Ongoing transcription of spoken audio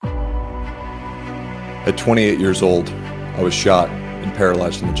At 28 years old, I was shot and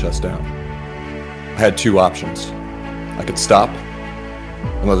paralyzed from the chest down. I had two options. I could stop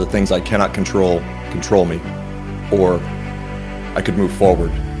and let the things I cannot control me, or I could move forward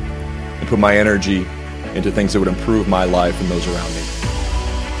and put my energy into things that would improve my life and those around me.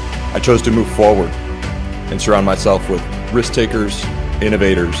 I chose to move forward and surround myself with risk takers,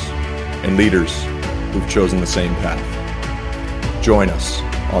 innovators, and leaders who've chosen the same path. Join us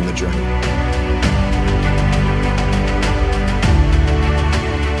on the journey.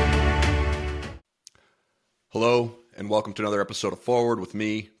 Hello, and welcome to another episode of Forward with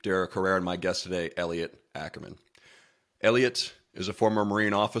me, Derek Herrera, and my guest today, Elliot Ackerman. Elliot is a former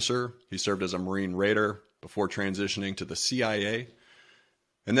Marine officer. He served as a Marine Raider before transitioning to the CIA,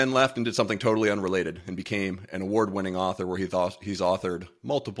 and then left and did something totally unrelated and became an award-winning author where he's authored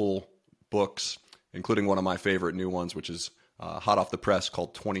multiple books, including one of my favorite new ones, which is hot off the press,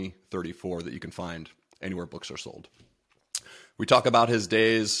 called 2034, that you can find anywhere books are sold. We talk about his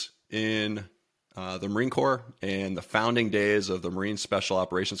days in the Marine Corps and the founding days of the Marine Special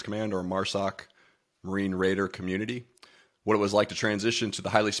Operations Command, or MARSOC, Marine Raider community, what it was like to transition to the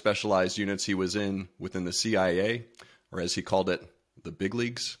highly specialized units he was in within the CIA, or as he called it, the big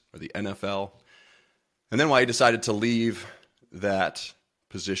leagues, or the NFL, and then why he decided to leave that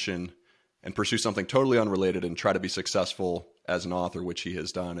position and pursue something totally unrelated and try to be successful as an author, which he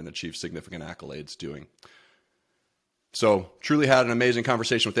has done and achieved significant accolades doing. So, truly had an amazing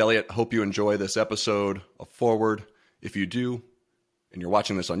conversation with Elliot. Hope you enjoy this episode of Forward. If you do, and you're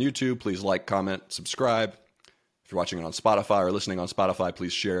watching this on YouTube, please like, comment, subscribe. If you're watching it on Spotify or listening on Spotify,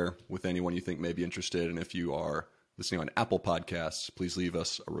 please share with anyone you think may be interested. And if you are listening on Apple Podcasts, please leave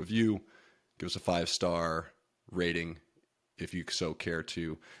us a review. Give us a 5-star rating if you so care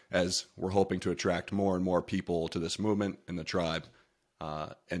to, as we're hoping to attract more and more people to this movement and the tribe.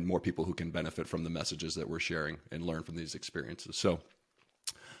 And more people who can benefit from the messages that we're sharing and learn from these experiences. So,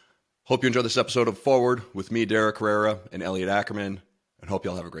 hope you enjoy this episode of Forward with me, Derek Herrera, and Elliot Ackerman, and hope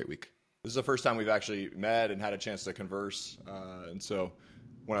y'all have a great week. This is the first time we've actually met and had a chance to converse. And so,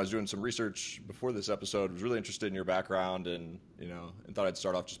 when I was doing some research before this episode, I was really interested in your background, and thought I'd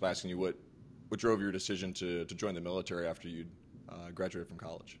start off just by asking you what drove your decision to join the military after you graduated from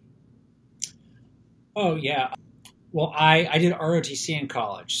college. Oh yeah. Well, I did ROTC in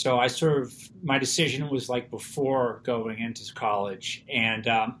college, so my decision was like before going into college, and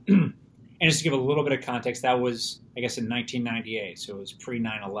and just to give a little bit of context, that was, I guess, in 1998, so it was pre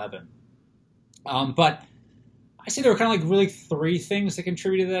 9/11. But I say there were kind of like really three things that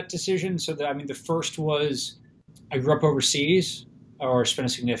contributed to that decision. So the first was I grew up overseas, or spent a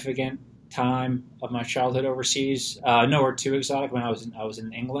significant time of my childhood overseas, nowhere too exotic when I was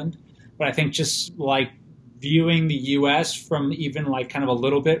in England, but I think just like viewing the U.S. from even like kind of a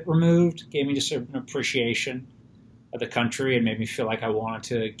little bit removed gave me just an appreciation of the country and made me feel like I wanted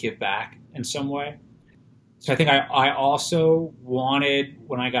to give back in some way. So I think I also wanted,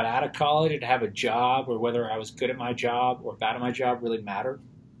 when I got out of college, to have a job where whether I was good at my job or bad at my job really mattered.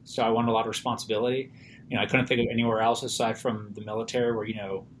 So I wanted a lot of responsibility. I couldn't think of anywhere else aside from the military where,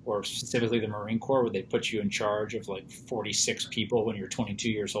 or specifically the Marine Corps, where they put you in charge of like 46 people when you're 22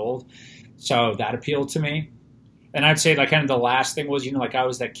 years old. So that appealed to me. And I'd say like kind of the last thing was, like I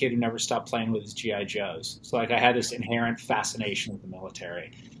was that kid who never stopped playing with his G.I. Joes. So like I had this inherent fascination with the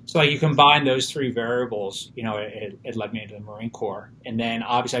military. So like you combine those three variables, it led me into the Marine Corps. And then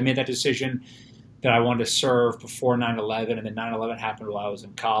obviously I made that decision that I wanted to serve before 9/11, and then 9/11 happened while I was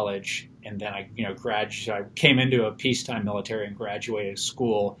in college. And then I I came into a peacetime military and graduated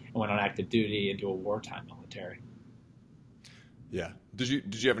school and went on active duty into a wartime military. Yeah. Did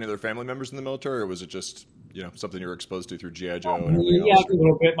you have any other family members in the military, or was it just something you were exposed to through G.I. Joe and everything else? Yeah, a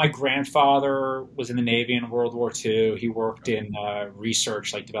little bit. My grandfather was in the Navy in World War II. He worked in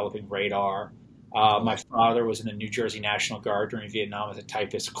research, like developing radar. My father was in the New Jersey National Guard during Vietnam as a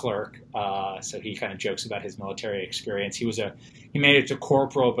typist clerk. So he kind of jokes about his military experience. He made it to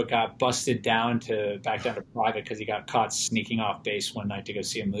corporal, but got busted back down to private because he got caught sneaking off base one night to go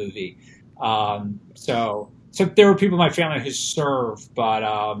see a movie. So there were people in my family who served, but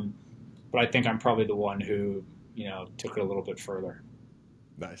I think I'm probably the one who, took it a little bit further.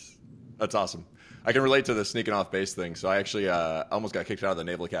 Nice. That's awesome. I can relate to the sneaking off base thing. So I actually almost got kicked out of the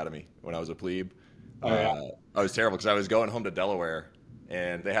Naval Academy when I was a plebe. Oh, yeah. I was terrible because I was going home to Delaware,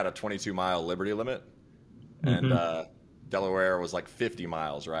 and they had a 22-mile liberty limit. Mm-hmm. And Delaware was like 50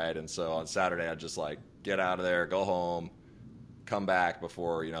 miles, right? And so on Saturday, I'd just like get out of there, go home, come back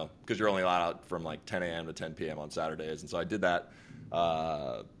before, because you're only allowed out from like 10 a.m. to 10 p.m. on Saturdays. And so I did that.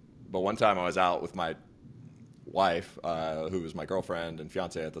 But one time I was out with my wife, who was my girlfriend and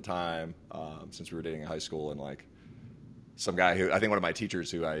fiance at the time, since we were dating in high school, and like some guy who I think one of my teachers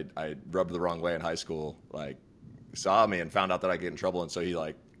who I rubbed the wrong way in high school, like saw me and found out that I get in trouble, and so he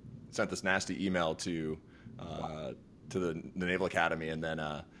like sent this nasty email to the Naval Academy, and then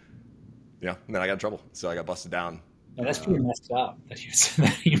and then I got in trouble, so I got busted down. Yeah, that's pretty messed up that you sent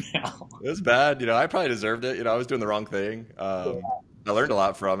that email. It was bad. I probably deserved it. I was doing the wrong thing. I learned a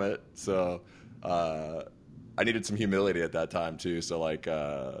lot from it. So I needed some humility at that time too. So like,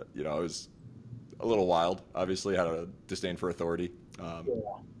 I was a little wild, obviously had a disdain for authority,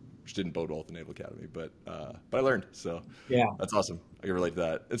 which didn't bode well at the Naval Academy, but I learned. So yeah, that's awesome. I can relate to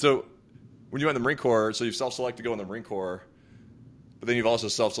that. And so when you went in the Marine Corps, so you've self-selected to go in the Marine Corps, but then you've also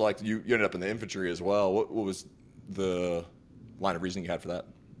self-selected, you ended up in the infantry as well. What was the line of reasoning you had for that?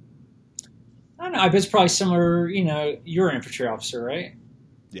 I don't know. I bet it's probably similar. You're an infantry officer, right?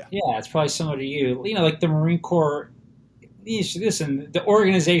 Yeah. Yeah, it's probably similar to you. Like the Marine Corps. Listen, the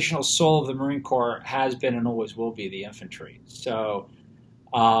organizational soul of the Marine Corps has been and always will be the infantry. So,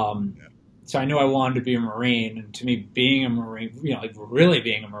 so I knew I wanted to be a Marine, and to me, being a Marine, like really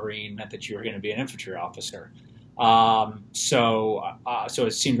being a Marine, meant that you were going to be an infantry officer. So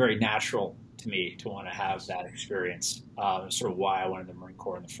it seemed very natural to me to want to have that experience. Sort of why I wanted the Marine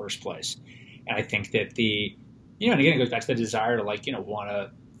Corps in the first place. And I think that and again, it goes back to the desire to want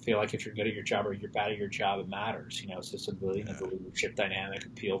to feel like if you're good at your job or you're bad at your job, it matters. So the leadership dynamic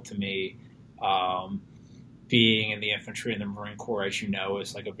appealed to me. Being in the infantry and the Marine Corps, as you know,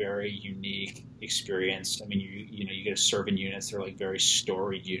 is like a very unique experience. I mean, you get to serve in units that are like very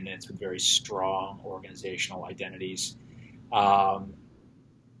storied units with very strong organizational identities. I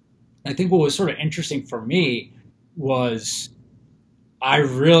think what was sort of interesting for me was I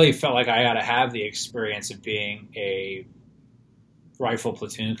really felt like I got to have the experience of being a rifle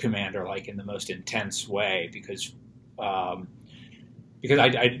platoon commander, like in the most intense way, because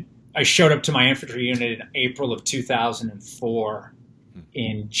I showed up to my infantry unit in April of 2004.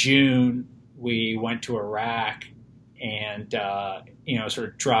 In June, we went to Iraq and, sort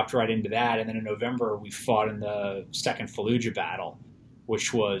of dropped right into that. And then in November, we fought in the Second Fallujah battle,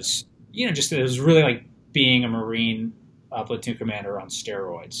 which was, it was really like being a Marine platoon commander on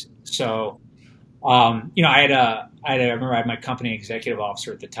steroids. So, I remember I had my company executive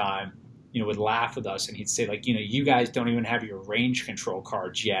officer at the time, would laugh with us, and he'd say like, you guys don't even have your range control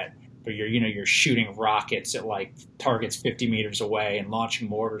cards yet, but you're shooting rockets at like targets 50 meters away and launching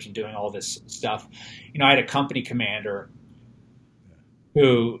mortars and doing all this stuff. I had a company commander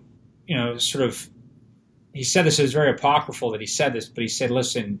who, he said this, is very apocryphal that he said this, but he said,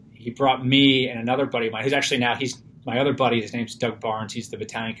 listen, he brought me and another buddy of mine, who's actually now, he's my other buddy, his name's Doug Barnes. He's the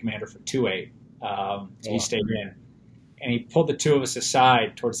battalion commander for 2-8. So he stayed in. And he pulled the two of us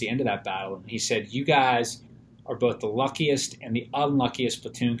aside towards the end of that battle, and he said, you guys are both the luckiest and the unluckiest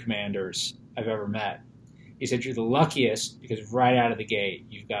platoon commanders I've ever met. He said, you're the luckiest because right out of the gate,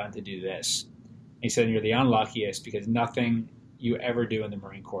 you've gotten to do this. And he said, and you're the unluckiest because nothing you ever do in the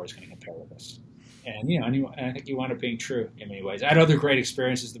Marine Corps is going to compare with this. And, and I think you wound up being true in many ways. I had other great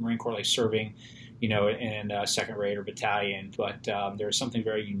experiences in the Marine Corps, like serving, in second Raider battalion, but there was something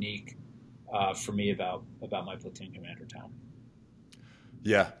very unique for me about my platoon commander time.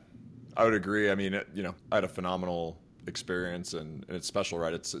 Yeah, I would agree. I mean, I had a phenomenal experience, and it's special,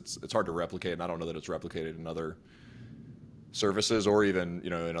 right? It's hard to replicate, and I don't know that it's replicated in other services or even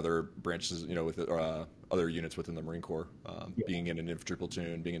in other branches, with other units within the Marine Corps. Being in an infantry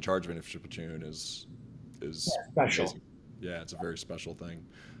platoon, being in charge of an infantry platoon is special. Amazing. Yeah, it's a very special thing.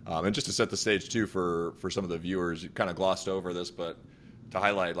 And just to set the stage too for some of the viewers, you kind of glossed over this, but to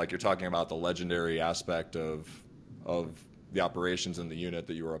highlight, like you're talking about the legendary aspect of the operations in the unit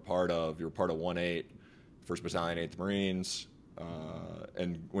that you were a part of. You were part of 1-8, 1st Battalion, 8th Marines,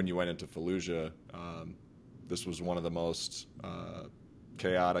 and when you went into Fallujah, this was one of the most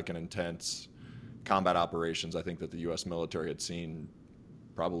chaotic and intense combat operations I think that the U.S. military had seen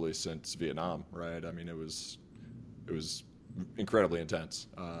probably since Vietnam. Right? I mean, it was incredibly intense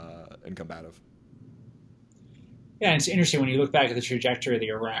and combative. Yeah, and it's interesting when you look back at the trajectory of the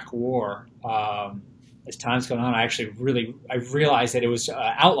Iraq War. As time's gone on, I realized that it was an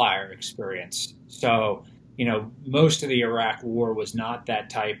outlier experience. So, most of the Iraq War was not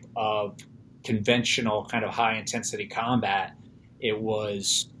that type of conventional kind of high intensity combat. It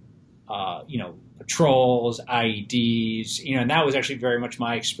was, patrols, IEDs, and that was actually very much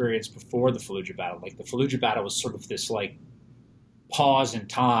my experience before the Fallujah battle. Like the Fallujah battle was sort of this like pause in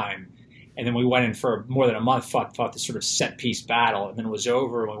time. And then we went in for more than a month, fought this sort of set piece battle, and then it was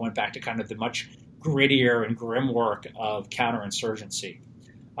over, and we went back to kind of the much grittier and grim work of counterinsurgency.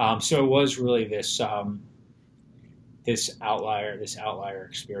 So it was really this this outlier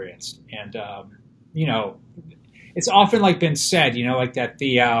experience. And you know, it's often like been said, you know, like that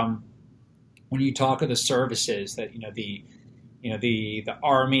when you talk of the services that the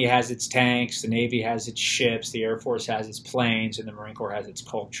Army has its tanks, the Navy has its ships, the Air Force has its planes, and the Marine Corps has its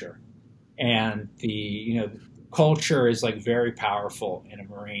culture. And the culture is like very powerful in a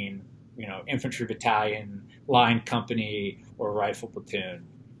Marine, infantry battalion, line company, or rifle platoon.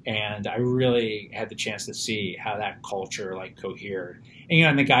 And I really had the chance to see how that culture like cohered.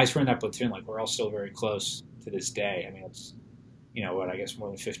 And the guys who were in that platoon, like we're all still very close to this day. I mean, it's I guess more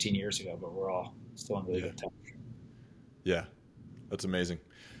than 15 years ago, but we're all still in really good touch. Yeah, that's amazing.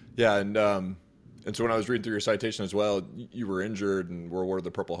 Yeah, and so when I was reading through your citation as well, you were injured in World War of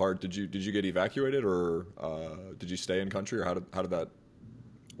the Purple Heart. Did you get evacuated, or did you stay in country, or how did that work?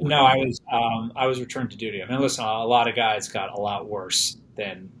 No, I was returned to duty. I mean, listen, a lot of guys got a lot worse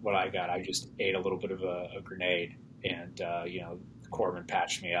than what I got. I just ate a little bit of a grenade, and the corpsman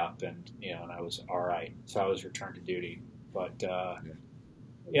patched me up, and and I was all right. So I was returned to duty. But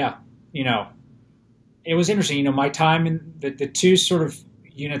yeah, it was interesting. My time in the two sort of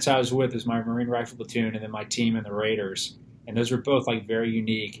units I was with is my Marine Rifle Platoon, and then my team in the Raiders, and those were both like very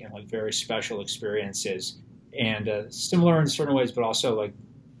unique and like very special experiences, and similar in certain ways, but also like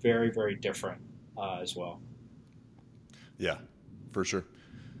very, very different as well. Yeah, for sure.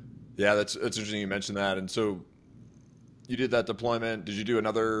 Yeah, that's interesting you mentioned that. And so you did that deployment. Did you do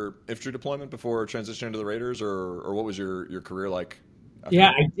another infantry deployment before transitioning into the Raiders, or what was your career like? Yeah,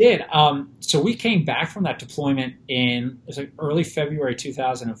 I did. So we came back from that deployment it was like early February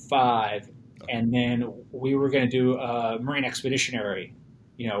 2005, and then we were going to do a Marine Expeditionary,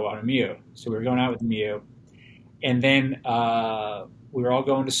 on a MEU. So we were going out with the MEU, and then we were all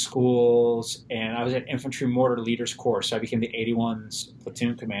going to schools, and I was at Infantry Mortar Leaders Course, so I became the 81's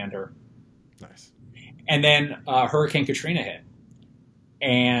platoon commander. Nice. And then Hurricane Katrina hit,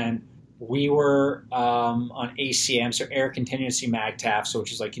 and we were on ACM, so Air Contingency MAGTF, so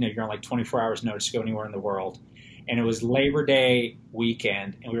which is like, you're on like 24 hours notice to go anywhere in the world. And it was Labor Day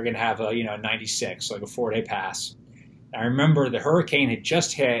weekend, and we were going to have a 96, so like a 4-day pass. And I remember the hurricane had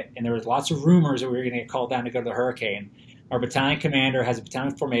just hit, and there was lots of rumors that we were going to get called down to go to the hurricane. Our battalion commander has a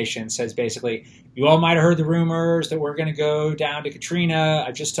battalion formation, says basically, you all might have heard the rumors that we're going to go down to Katrina.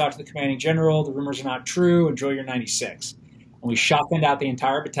 I just talked to the commanding general. The rumors are not true. Enjoy your 96. And we shotgunned out the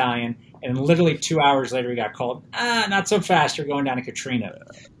entire battalion. And literally 2 hours later, we got called, not so fast, you're going down to Katrina.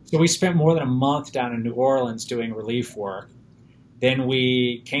 So we spent more than a month down in New Orleans doing relief work. Then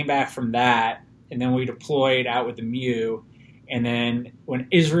we came back from that, and then we deployed out with the MEU. And then when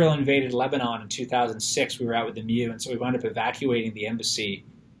Israel invaded Lebanon in 2006, we were out with the MEU. And so we wound up evacuating the embassy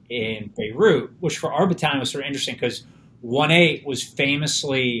in Beirut, which for our battalion was sort of interesting because 1-8 was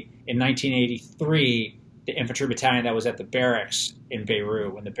famously in 1983 the infantry battalion that was at the barracks in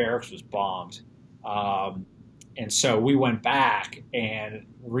Beirut when the barracks was bombed. And so we went back and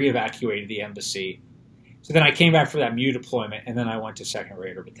re-evacuated the embassy. So then I came back for that MEU deployment, and then I went to 2nd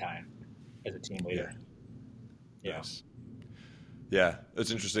Raider Battalion as a team leader. Yeah. Yes. Yeah, it's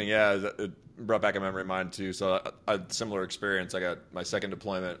interesting. Yeah, it brought back a memory of mine too. So I had a similar experience. I got my second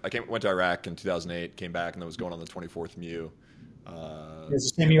deployment. Went to Iraq in 2008, came back, and then was going on the 24th MEU.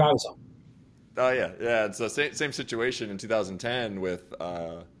 It's the same MEU I was on. Oh yeah. It's the same situation in 2010 with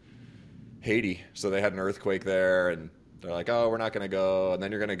Haiti. So they had an earthquake there, and they're like, "Oh, we're not going to go," and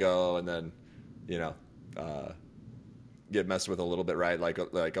then you're going to go, and then get messed with a little bit, right? Like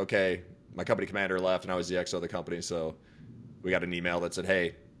okay, my company commander left, and I was the XO of the company, so we got an email that said,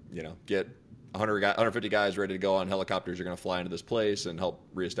 "Hey, get 150 guys ready to go on helicopters. You're going to fly into this place and help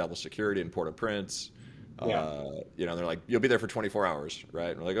reestablish security in Port-au-Prince." They're like, "You'll be there for 24 hours,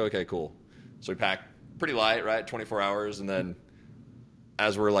 right?" And we're like, "Okay, cool." So we packed pretty light, right? 24 hours. And then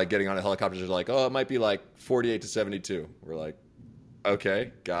as we're like getting on a helicopter, they're like, "Oh, it might be like 48 to 72. We're like,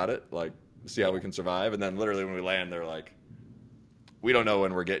 "Okay, got it. Like, see how we can survive." And then literally when we land, they're like, "We don't know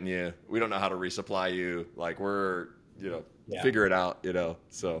when we're getting you. We don't know how to resupply you. Like, we're, figure it out,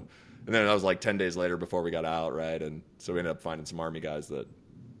 So, and then that was like 10 days later before we got out, right? And so we ended up finding some Army guys that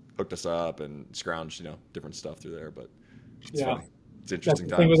hooked us up and scrounged, different stuff through there. But it's funny. It's interesting.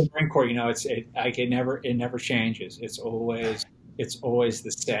 That's the thing with the Marine Corps, it never changes. It's always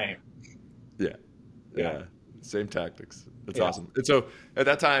the same. Yeah. Same tactics. That's awesome. And so at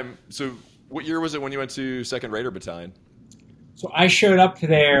that time, what year was it when you went to 2nd Raider Battalion? So I showed up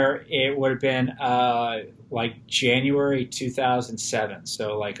there. It would have been like January 2007.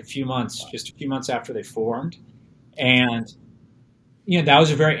 So like just a few months after they formed, and that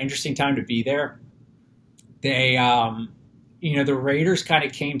was a very interesting time to be there. They the Raiders kind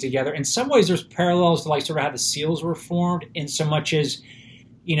of came together. In some ways, there's parallels to like sort of how the SEALs were formed, in so much as,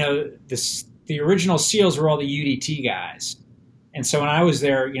 the original SEALs were all the UDT guys. And so when I was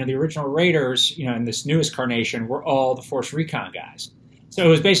there, the original Raiders, in this newest carnation, were all the Force Recon guys. So it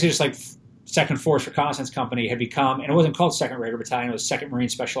was basically just like Second Force Reconnaissance Company had become, and it wasn't called Second Raider Battalion, it was Second Marine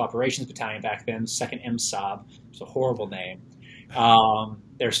Special Operations Battalion back then, Second MSOB. It's a horrible name.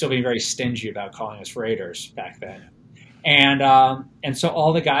 They were still being very stingy about calling us Raiders back then. And so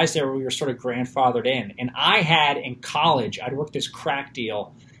all the guys there, we were sort of grandfathered in. And I had in college, I'd worked this crack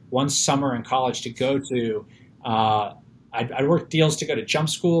deal one summer in college to go to, I'd worked deals to go to jump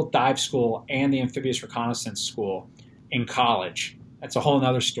school, dive school, and the amphibious reconnaissance school in college. That's a whole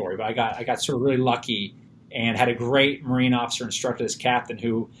other story, but I got sort of really lucky and had a great Marine officer instructor, this captain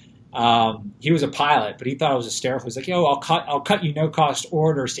who, he was a pilot, but he thought I was hysterical. He was like, "Yo, I'll cut you no cost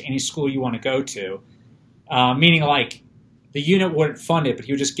orders to any school you want to go to," meaning like the unit wouldn't fund it, but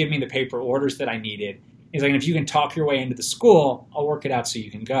he would just give me the paper orders that I needed. He's like, "And if you can talk your way into the school, I'll work it out so you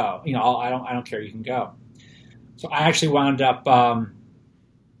can go. I don't care, you can go." So I actually wound up.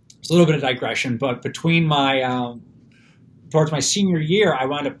 It's a little bit of digression, but between my towards my senior year, I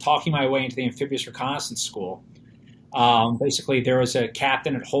wound up talking my way into the amphibious reconnaissance school. Basically, there was a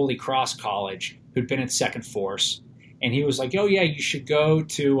captain at Holy Cross College who'd been at Second Force, and he was like, "Oh yeah, you should go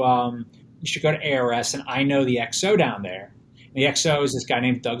to ARS, and I know the XO down there." And the XO is this guy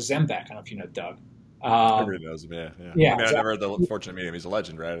named Doug Zembeck. I don't know if you know Doug. Everybody knows him, yeah. Yeah, I mean, I never had the fortunate meeting him. He's a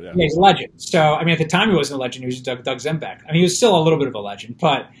legend, right? Yeah, he's a legend. So, I mean, at the time he wasn't a legend. He was Doug Zembeck. I mean, he was still a little bit of a legend,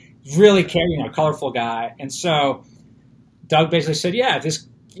 but really, colorful guy. And so Doug basically said, "Yeah, if this,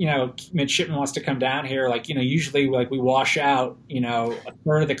 midshipman wants to come down here, usually we wash out, a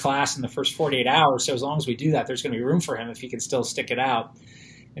third of the class in the first 48 hours. So as long as we do that, there's going to be room for him if he can still stick it out."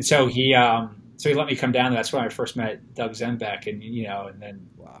 And so he let me come down. That's when I first met Doug Zembeck, and then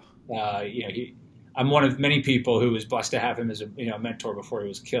wow. I'm one of many people who was blessed to have him as a mentor before he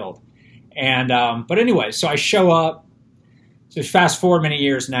was killed. And but anyway, so I show up. So fast forward many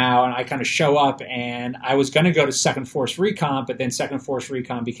years now, and I kind of show up, and I was going to go to Second Force Recon, but then Second Force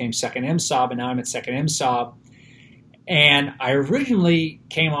Recon became Second MSOB, and now I'm at Second MSOB. And I originally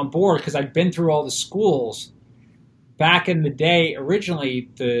came on board because I'd been through all the schools. Back in the day, originally,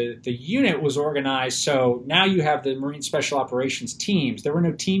 the unit was organized, so now you have the Marine Special Operations teams. There were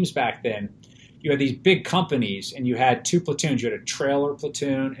no teams back then. You had these big companies, and you had two platoons. You had a trailer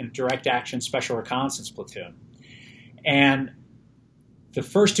platoon and a direct action special reconnaissance platoon. And the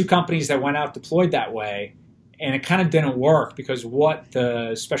first two companies that went out deployed that way, and it kind of didn't work because what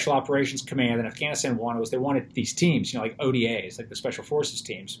the Special Operations Command in Afghanistan wanted was they wanted these teams, like ODAs, like the Special Forces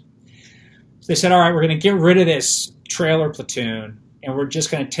teams. So they said, "All right, we're going to get rid of this trailer platoon, and we're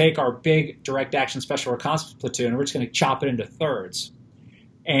just going to take our big direct action special reconnaissance platoon, and we're just going to chop it into thirds."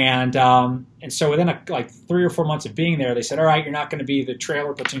 And so within 3 or 4 months of being there, they said, "All right, you're not going to be the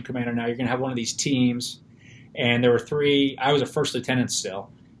trailer platoon commander now. You're going to have one of these teams." And there were three. I was a first lieutenant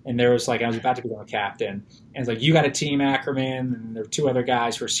still, and there was I was about to become a captain. And it's "You got a team, Ackerman," and there were two other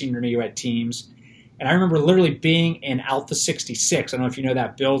guys who were senior to me who had teams. And I remember literally being in Alpha 66. I don't know if you know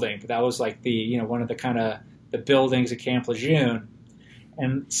that building, but that was one of the kind of the buildings at Camp Lejeune.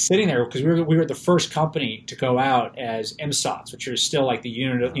 And sitting there, because we were the first company to go out as MSOTs, which are still the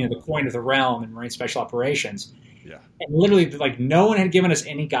unit of, the coin of the realm in Marine Special Operations. Yeah. And literally, no one had given us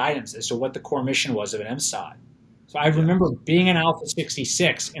any guidance as to what the core mission was of an MSOT. So I remember being in Alpha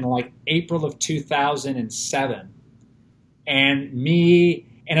 66 in April of 2007,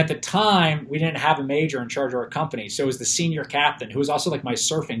 and at the time we didn't have a major in charge of our company, so it was the senior captain who was also my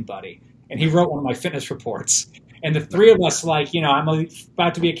surfing buddy, and he wrote one of my fitness reports. And the three of us, I'm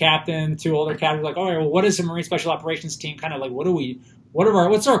about to be a captain. Two older captains "All right, well, what is the Marine Special Operations team? Kind of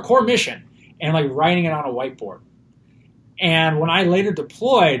what's our core mission?" And writing it on a whiteboard. And when I later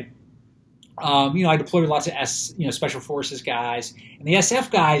deployed, I deployed with lots of Special Forces guys, and the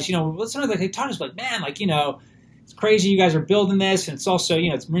SF guys, they taught us "Man, it's crazy you guys are building this, and it's also,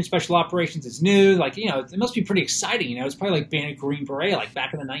 it's Marine Special Operations, it's new, it must be pretty exciting, it's probably being a Green Beret,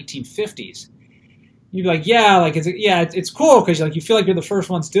 back in the 1950s. You'd be it's cool because you feel like you're the first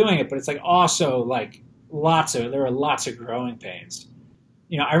ones doing it, but it's also there are lots of growing pains.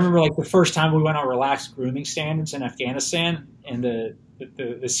 I remember the first time we went on relaxed grooming standards in Afghanistan, and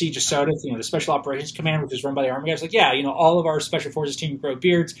the Siege of Sodef, the Special Operations Command, which is run by the Army guys, all of our Special Forces team grow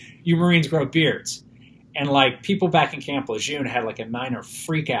beards, you Marines grow beards. And people back in Camp Lejeune had a minor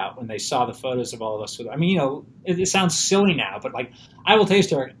freak out when they saw the photos of all of us. I mean, it sounds silly now, but I will tell you,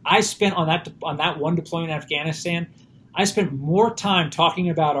 Derek, I spent on that one deployment in Afghanistan, I spent more time talking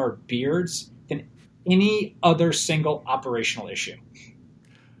about our beards than any other single operational issue.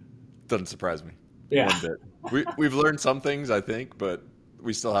 Doesn't surprise me Yeah. one bit. We've learned some things, I think, but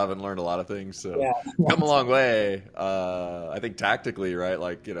we still haven't learned a lot of things. So Yeah. come a long way. I think tactically, right?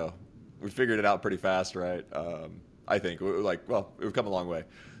 Like, we figured it out pretty fast, right? I think we've come a long way,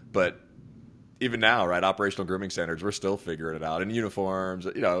 but even now, right? Operational grooming standards, we're still figuring it out. And uniforms,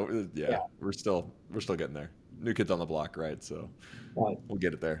 Yeah. we're still getting there. New kids on the block, right? So Right. we'll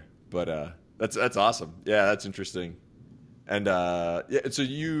get it there. But that's awesome. Yeah, that's interesting. And so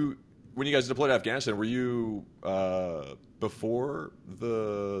when you guys deployed to Afghanistan, were you before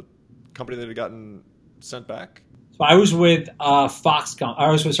the company that had gotten sent back? So I was with Fox.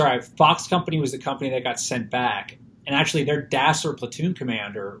 Fox Company was the company that got sent back, and actually their DASSER platoon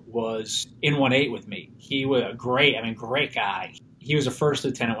commander was in 1-8 with me. He was great guy. He was a first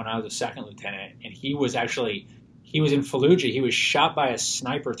lieutenant when I was a second lieutenant, and he was in Fallujah. He was shot by a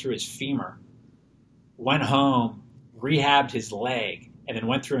sniper through his femur, went home, rehabbed his leg, and then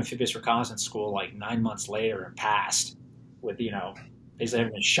went through amphibious reconnaissance school like 9 months later and passed with, basically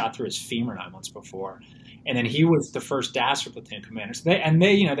having been shot through his femur 9 months before. And then he was the first DASSER platoon commander. So they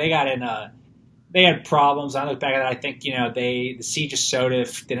got in they had problems. I look back at it, I think, the siege of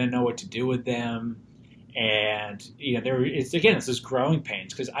Sodif didn't know what to do with them. And, it's those growing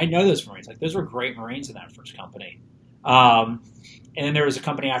pains, because I know those Marines. Like, those were great Marines in that first company. And then there was a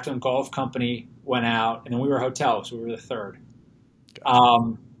company after them, Gulf Company went out, and then we were Hotel, so we were the third.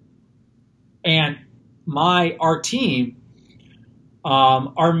 And our team,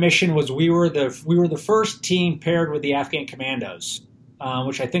 our mission was we were the first team paired with the Afghan commandos,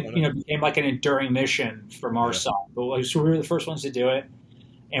 which I think became like an enduring mission from our side. But so we were the first ones to do it,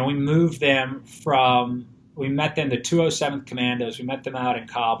 and we moved them we met them, the 207th Commandos. We met them out in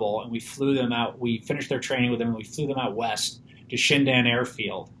Kabul, and we flew them out. We finished their training with them, and we flew them out west to Shindan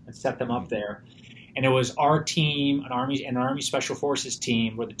Airfield and set them up there. And it was our team, an Army Special Forces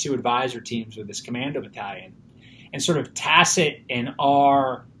team, were the two advisor teams with this commando battalion. And sort of tacit in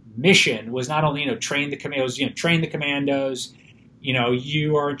our mission was not only, train the commandos,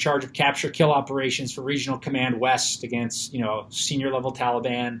 you are in charge of capture kill operations for Regional Command West against, senior level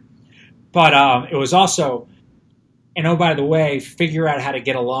Taliban. But it was also, by the way, figure out how to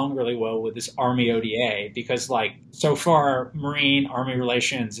get along really well with this Army ODA, because so far Marine-Army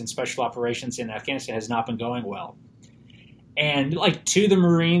relations and special operations in Afghanistan has not been going well. And to the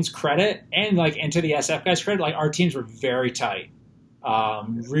Marines' credit and to the SF guys' credit, our teams were very tight,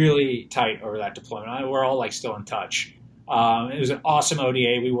 really tight over that deployment. We're all still in touch. It was an awesome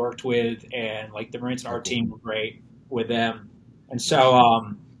ODA we worked with, and the Marines and our team were great with them. And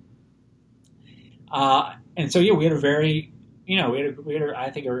so, we had a very, I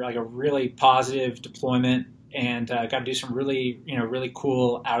think a really positive deployment, and got to do some really, really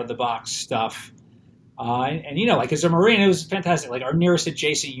cool out of the box stuff. As a Marine, it was fantastic. Our nearest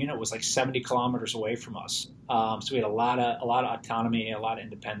adjacent unit was 70 kilometers away from us. So we had a lot of autonomy, a lot of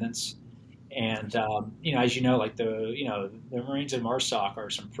independence. And, as the Marines in MARSOC are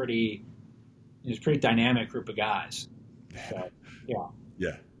some pretty dynamic group of guys. So,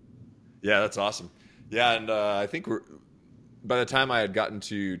 yeah. Yeah, that's awesome. Yeah. And I think by the time I had gotten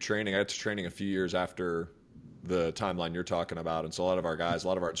to training, I got to training a few years after the timeline you're talking about. And so a lot of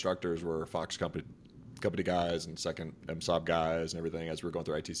our instructors were Fox Company guys and second MSOB guys and everything as we were going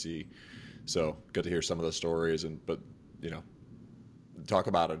through ITC. So got to hear some of those stories but talk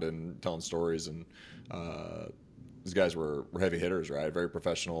about it and telling stories. And these guys were heavy hitters, right? Very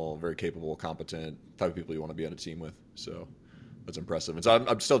professional, very capable, competent type of people you want to be on a team with. So that's impressive. And so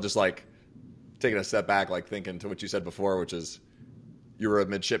I'm still just taking a step back, thinking to what you said before, which is you were a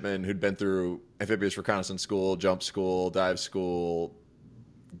midshipman who'd been through amphibious reconnaissance school, jump school, dive school,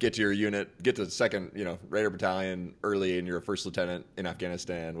 get to your unit, get to the second, Raider Battalion early, and you're a first lieutenant in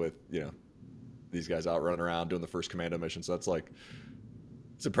Afghanistan with, these guys out running around doing the first commando mission. So that's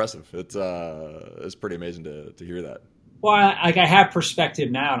it's impressive. It's pretty amazing to hear that. Well, I have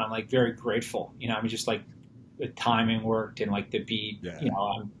perspective now, and I'm very grateful. Just the timing worked, and the beat. Yeah.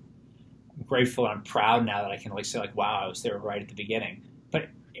 I'm grateful and I'm proud now that I can say wow, I was there right at the beginning. But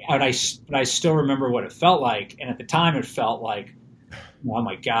I still remember what it felt like, and at the time it felt like, oh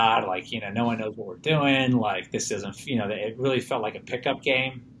my God, no one knows what we're doing. This isn't, it really felt like a pickup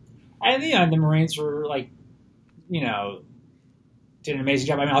game. And the Marines were did an amazing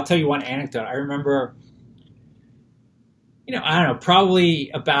job. I mean, I'll tell you one anecdote. I remember, I don't know,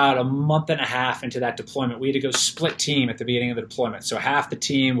 probably about a month and a half into that deployment, we had to go split team at the beginning of the deployment. So half the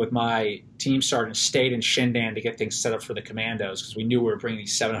team with my team sergeant stayed in Shindan to get things set up for the commandos, because we knew we were bringing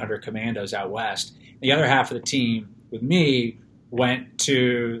these 700 commandos out west. The other half of the team with me went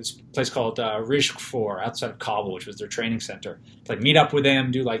to this place called Rizkfor outside of Kabul, which was their training center, to like meet up with them,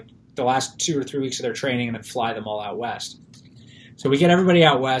 do like the last 2 or 3 weeks of their training, and then fly them all out west. So we get everybody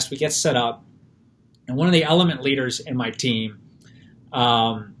out west, we get set up, and one of the element leaders in my team,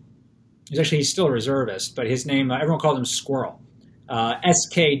 he's still a reservist, but his name, everyone called him Squirrel.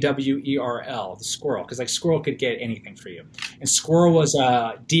 Skwrl, the Squirrel, because like Squirrel could get anything for you. And Squirrel was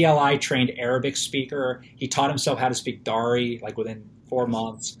a DLI trained Arabic speaker. He taught himself how to speak Dari like within 4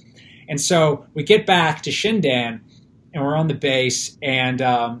 months. And so we get back to Shindan, and we're on the base, and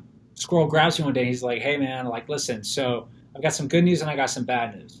Squirrel grabs me one day, and he's like, "Hey man, like listen, so I've got some good news and I got some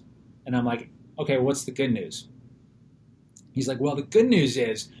bad news." And I'm like, "Okay, what's the good news?" He's like, "Well, the good news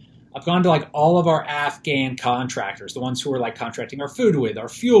is I've gone to like all of our Afghan contractors, the ones who are like contracting our food with, our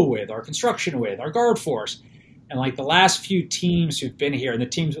fuel with, our construction with, our guard force, and like the last few teams who've been here, and the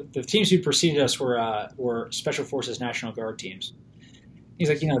teams who preceded us were Special Forces National Guard teams." He's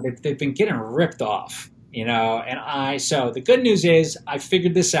like, they've been getting ripped off, so the good news is I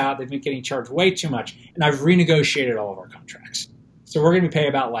figured this out. They've been getting charged way too much, and I've renegotiated all of our contracts. So we're going to pay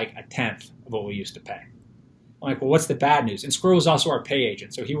about like a tenth of what we used to pay. I'm like, well, what's the bad news? And Squirrel was also our pay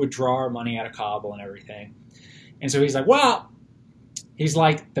agent, so he would draw our money out of Kabul and everything. And so he's like,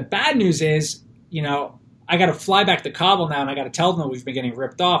 the bad news is, I got to fly back to Kabul now, and I got to tell them that we've been getting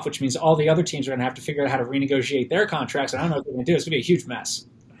ripped off, which means all the other teams are going to have to figure out how to renegotiate their contracts, and I don't know what they're going to do. It's going to be a huge mess.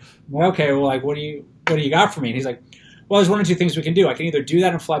 I'm like, okay, well, like, what do you got for me? And he's like, well, there's one or two things we can do. I can either do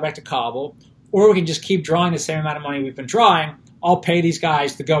that and fly back to Kabul, or we can just keep drawing the same amount of money we've been drawing. I'll pay these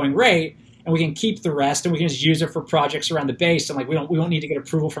guys the going rate, and we can keep the rest, and we can just use it for projects around the base, and like we don't need to get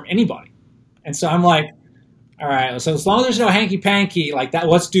approval from anybody. And so I'm like, all right, so as long as there's no hanky panky like that,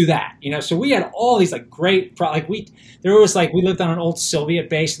 let's do that. So we had all these like great we lived on an old Soviet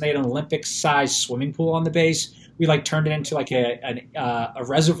base, and they had an Olympic-sized swimming pool on the base. We like turned it into like a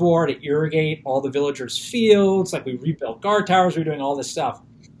reservoir to irrigate all the villagers' fields. Like we rebuilt guard towers. We were doing all this stuff.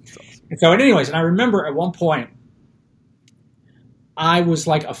 And so, anyways, I remember at one point, I was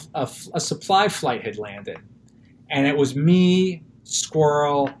like a supply flight had landed, and it was me,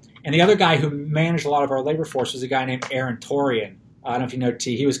 Squirrel, and the other guy who managed a lot of our labor force was a guy named Aaron Torian. I don't know if you know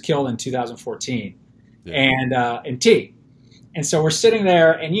T. He was killed in 2014, in T. And so we're sitting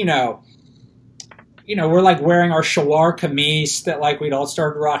there, and we're like wearing our shalwar kameez that like we'd all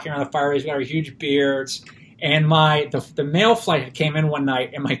started rocking around the fireplace. We got our huge beards, and the mail flight had came in one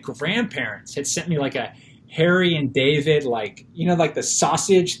night, and my grandparents had sent me like a Harry and David, like the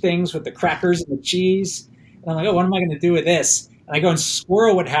sausage things with the crackers and the cheese. And I'm like, oh, what am I going to do with this? And I go, and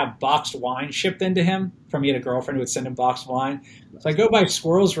Squirrel would have boxed wine shipped into him from. He had a girlfriend who would send him boxed wine. So I go by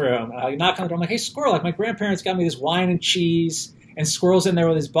Squirrel's room, and I knock on the door. I'm like, hey, Squirrel, like my grandparents got me this wine and cheese. And Squirrel's in there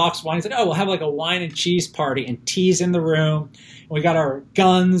with his boxed wine. He's like, oh, we'll have like a wine and cheese party. And T's in the room. And we got our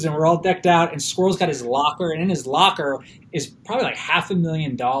guns, and we're all decked out. And Squirrel's got his locker. And in his locker is probably like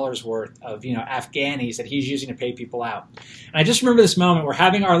 $500,000 worth of, Afghanis that he's using to pay people out. And I just remember this moment. We're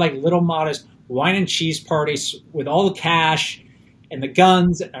having our like little modest wine and cheese parties with all the cash and the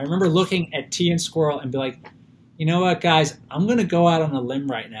guns. And I remember looking at T and Squirrel and be like, you know what, guys? I'm going to go out on a limb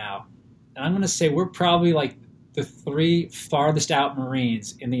right now. And I'm going to say we're probably like the 3 farthest out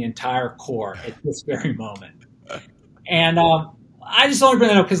Marines in the entire Corps at this very moment. And I just only bring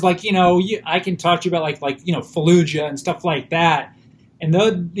that up because, like, I can talk to you about like Fallujah and stuff like that, and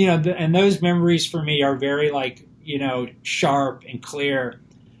those and those memories for me are very like sharp and clear,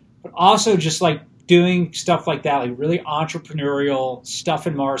 but also just like doing stuff like that, like really entrepreneurial stuff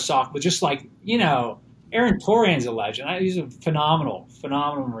in MARSOC with just like Aaron Torian's a legend. He's a phenomenal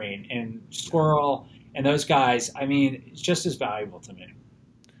Marine, and Squirrel. And those guys, I mean, it's just as valuable to me.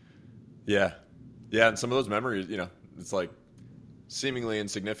 Yeah. Yeah, and some of those memories, it's like seemingly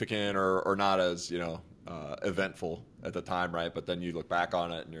insignificant or not as, eventful at the time, right? But then you look back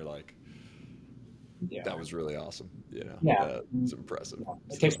on it and you're like, that was really awesome. It's impressive. Yeah.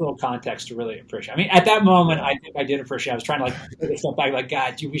 It takes a little context to really appreciate. I mean, at that moment, I think I did appreciate. I was trying to like take a step back, like,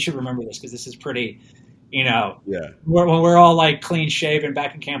 God, we should remember this because this is pretty. When we're all like clean shaven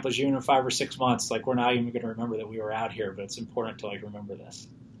back in Camp Lejeune in 5 or 6 months, like we're not even going to remember that we were out here, but it's important to like remember this.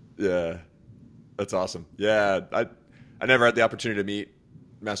 Yeah, that's awesome. Yeah, I never had the opportunity to meet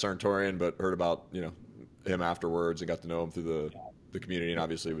Master Sergeant Torian, but heard about him afterwards and got to know him through the community, and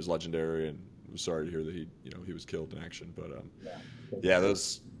obviously it was legendary. And I'm sorry to hear that he was killed in action, but that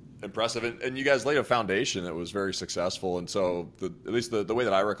was impressive. And you guys laid a foundation that was very successful. And so at least the way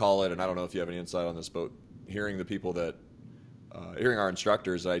that I recall it, and I don't know if you have any insight on this, but hearing the people hearing our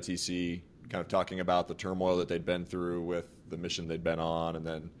instructors at ITC kind of talking about the turmoil that they'd been through with the mission they'd been on, and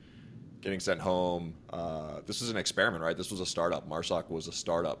then getting sent home. This was an experiment, right? This was a startup. MARSOC was a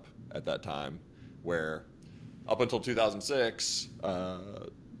startup at that time, where up until 2006,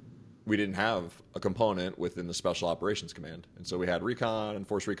 we didn't have a component within the Special Operations Command. And so we had Recon and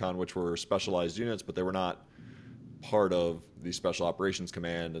Force Recon, which were specialized units, but they were not part of the Special Operations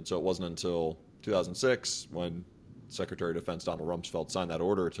Command. And so it wasn't until 2006 when Secretary of Defense Donald Rumsfeld signed that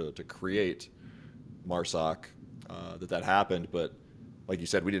order to create MARSOC that happened. But like you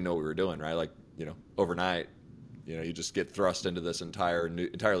said, we didn't know what we were doing, right? Like, overnight, you just get thrust into this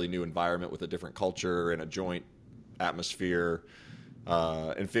entirely new environment with a different culture and a joint atmosphere,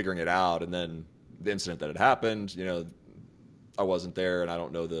 and figuring it out. And then the incident that had happened, I wasn't there and I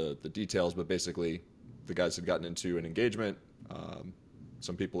don't know the details, but basically the guys had gotten into an engagement.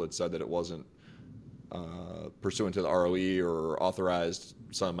 Some people had said that it wasn't pursuant to the ROE or authorized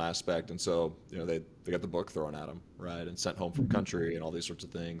some aspect. And so, they got the book thrown at them, right, and sent home from country and all these sorts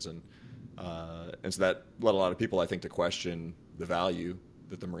of things. And so that led a lot of people, I think, to question the value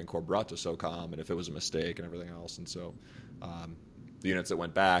that the Marine Corps brought to SOCOM and if it was a mistake and everything else. And so the units that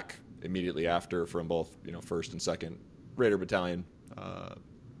went back immediately after from both, 1st and 2nd Raider Battalion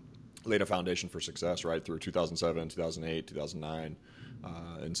laid a foundation for success, right, through 2007, 2008, 2009,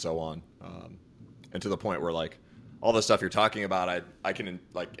 and so on. And to the point where, like, all the stuff you're talking about, I can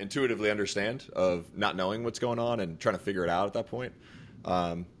intuitively understand of not knowing what's going on and trying to figure it out at that point.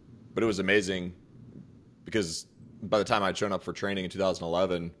 But it was amazing because by the time I'd shown up for training in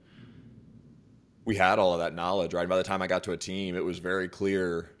 2011, we had all of that knowledge, right? And by the time I got to a team, it was very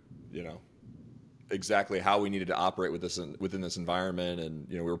clear, exactly how we needed to operate within this environment. And,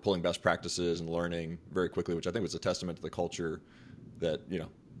 we were pulling best practices and learning very quickly, which I think was a testament to the culture that,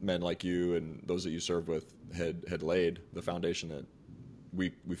 men like you and those that you served with had laid the foundation that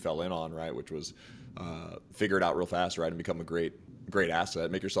we fell in on, right? Which was figure it out real fast, right? And become a great asset,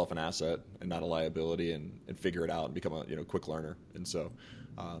 make yourself an asset and not a liability, and figure it out and become a, quick learner. And so,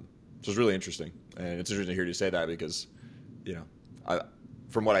 so it's really interesting. And it's interesting to hear you say that because,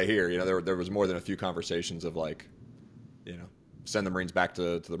 from what I hear, there was more than a few conversations of like, send the Marines back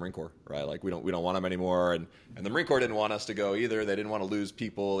to the Marine Corps, right? Like we don't want them anymore. And the Marine Corps didn't want us to go either. They didn't want to lose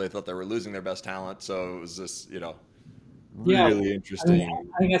people. They thought they were losing their best talent. So it was just, really interesting.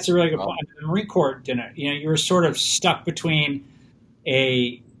 I think that's a really good point. The Marine Corps didn't, you were sort of stuck between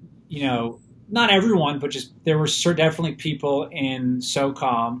not everyone, but just there were definitely people in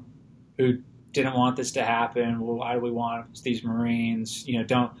SOCOM who didn't want this to happen. Well, why do we want these Marines?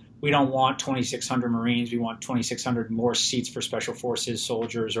 We don't want 2,600 Marines. We want 2,600 more seats for Special Forces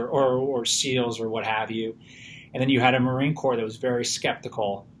soldiers or SEALs or what have you. And then you had a Marine Corps that was very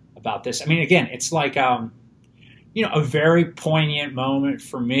skeptical about this. I mean, again, it's like, a very poignant moment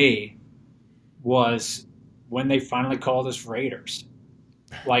for me was when they finally called us Raiders.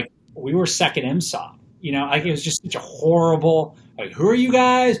 Like, we were second MSOB. It was just such a horrible, like, who are you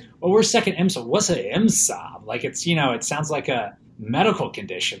guys? Well, we're second MSOB. What's an MSOB? Like, it's, it sounds like a medical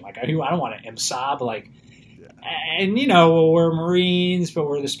condition. Like, I don't want an MSOB. Like, and, we're Marines, but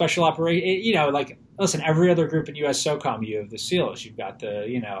we're the special operation. Listen, every other group in U.S. SOCOM, you have the SEALs, you've got the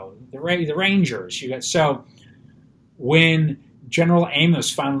Rangers. So when General Amos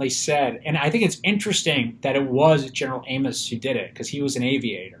finally said, and I think it's interesting that it was General Amos who did it because he was an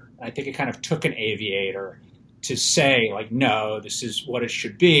aviator. I think it kind of took an aviator to say, like, no, this is what it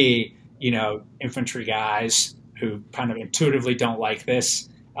should be. Infantry guys who kind of intuitively don't like this.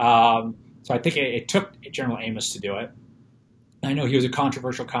 So I think it took General Amos to do it. I know he was a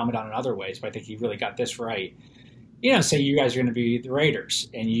controversial commandant in other ways, but I think he really got this right. Say you guys are going to be the Raiders,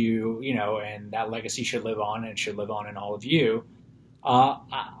 and and that legacy should live on, and it should live on in all of you.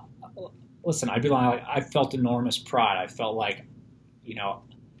 Listen, I'd be like, I felt enormous pride. I felt like,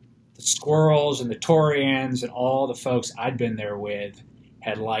 the Squirrels and the Torians and all the folks I'd been there with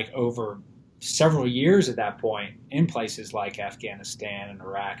had, like, over several years at that point in places like Afghanistan and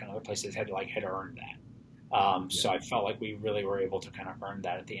Iraq and other places had earned that. So I felt like we really were able to kind of earn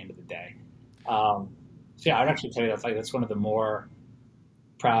that at the end of the day. So yeah, I'd actually tell you that's one of the more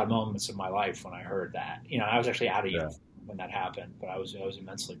proud moments of my life when I heard that. I was actually out of uniform when that happened, but I was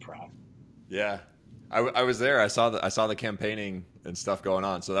immensely proud. Yeah. I was there. I saw the campaigning and stuff going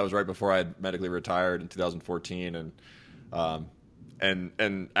on. So that was right before I had medically retired in 2014.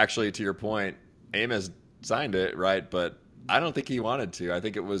 And actually, to your point, Amos signed it, right? But I don't think he wanted to. I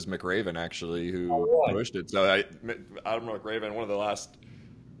think it was McRaven actually who pushed it. So Admiral McRaven, one of the last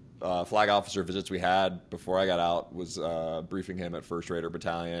flag officer visits we had before I got out was briefing him at 1st Raider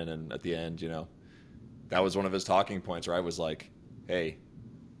Battalion, and at the end, that was one of his talking points, right? Was like, hey,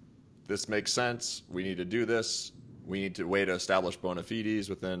 this makes sense. We need to do this. we need to way to establish bona fides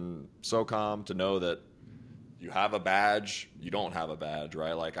within SOCOM to know that you have a badge, you don't have a badge,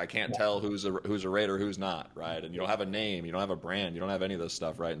 right? Like I can't tell who's a Raider, who's not, right? And you don't have a name, you don't have a brand, you don't have any of this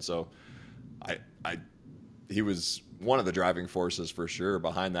stuff, right? And so he was one of the driving forces for sure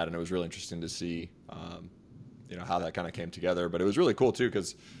behind that, and it was really interesting to see, how that kind of came together. But it was really cool too,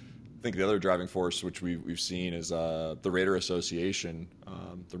 because I think the other driving force, which we've seen, is the Raider Association,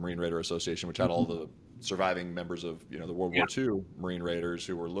 the Marine Raider Association, which had all the surviving members of the World War II Marine Raiders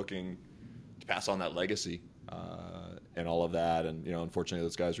who were looking to pass on that legacy and all of that. And unfortunately,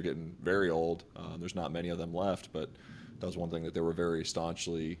 those guys are getting very old. There's not many of them left, but that was one thing that they were very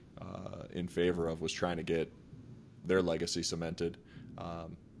staunchly in favor of, was trying to get their legacy cemented,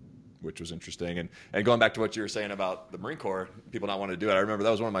 which was interesting. And going back to what you were saying about the Marine Corps, people not wanting to do it. I remember that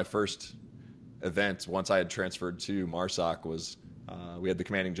was one of my first events once I had transferred to MARSOC. Was we had the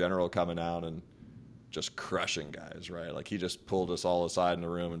commanding general coming out and just crushing guys, right? Like he just pulled us all aside in the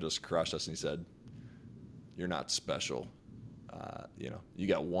room and just crushed us. And he said, "You're not special. You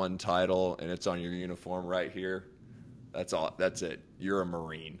got one title and it's on your uniform right here. That's all. That's it. You're a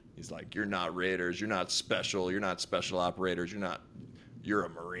Marine." He's like, "You're not Raiders. You're not special. You're not special operators. You're a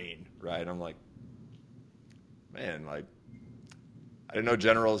Marine," right? I'm like, man, like I didn't know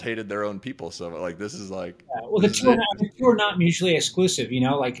generals hated their own people. So like, this is like, the two are not mutually exclusive.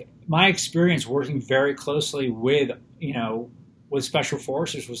 Like my experience working very closely with special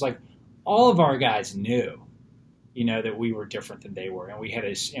forces was like all of our guys knew, that we were different than they were, and we had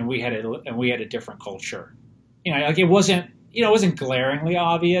a different culture. Like it wasn't glaringly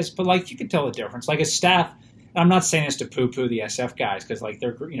obvious, but like you could tell the difference. Like a staff, I'm not saying this to poo-poo the SF guys, because like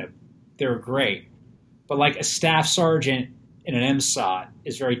they're great, but like a staff sergeant in an MSOT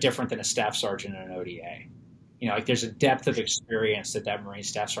is very different than a staff sergeant in an ODA. Like there's a depth of experience that Marine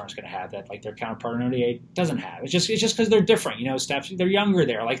staff sergeant's going to have that like their counterpart in ODA doesn't have. It's just because they're different. Staff, they're younger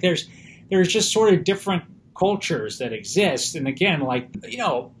there. Like there's just sort of different cultures that exist. And again, like,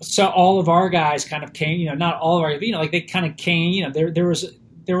 so all of our guys kind of came, not all of our, like they kind of came,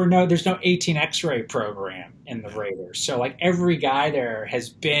 there's no 18 X-ray program in the Raiders. So like every guy there has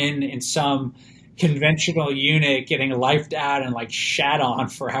been in some conventional unit getting lifed out and like shat on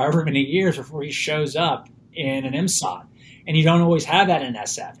for however many years before he shows up in an MSOT. And you don't always have that in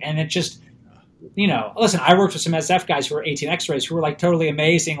SF. And it just, listen, I worked with some SF guys who were 18 X-rays who were like totally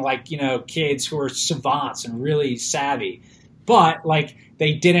amazing, like, kids who were savants and really savvy. But like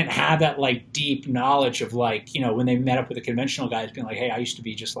they didn't have that like deep knowledge of like, when they met up with the conventional guys being like, "Hey, I used to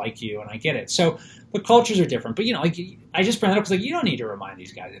be just like you and I get it." So the cultures are different. But, like I just bring that up because like you don't need to remind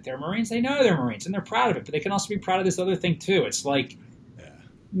these guys that they're Marines. They know they're Marines and they're proud of it, but they can also be proud of this other thing too. It's like,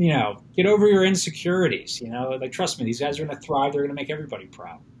 get over your insecurities, like trust me, these guys are going to thrive. They're going to make everybody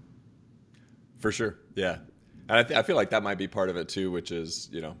proud. For sure. Yeah. And I feel like that might be part of it too, which is,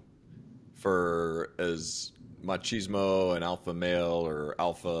 for as machismo and alpha male or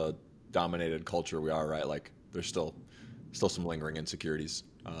alpha dominated culture we are, right? Like there's still some lingering insecurities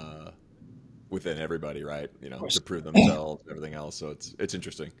within everybody, right? To prove themselves and everything else. So it's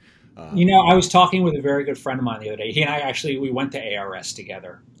interesting. I was talking with a very good friend of mine the other day. He and I we went to ARS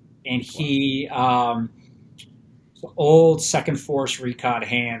together, and he, old 2nd Force Recon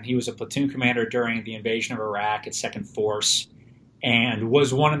hand. He was a platoon commander during the invasion of Iraq at 2nd Force, and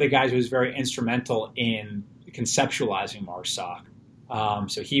was one of the guys who was very instrumental in conceptualizing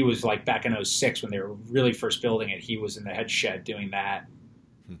MARSOC. So he was like back in 2006 when they were really first building it. He was in the head shed doing that.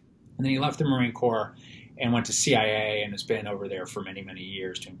 And then he left the Marine Corps and went to CIA and has been over there for many, many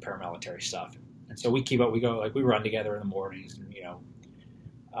years doing paramilitary stuff. And so we keep up. We go, like, we run together in the mornings, and,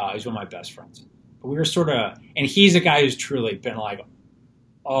 he's one of my best friends. But we were sort of, and he's a guy who's truly been like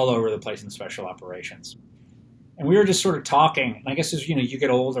all over the place in special operations. And we were just sort of talking, and I guess as you get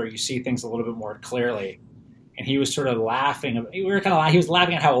older, you see things a little bit more clearly. And he was sort of laughing. He was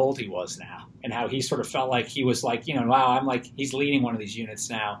laughing at how old he was now, and how he sort of felt like he was like, wow, I'm like, he's leading one of these units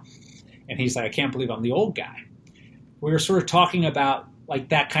now. And he's like, I can't believe I'm the old guy. We were sort of talking about like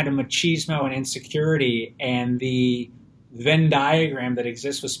that kind of machismo and insecurity and the Venn diagram that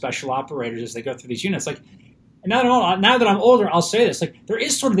exists with special operators as they go through these units. Like, and now that I'm older, I'll say this, like there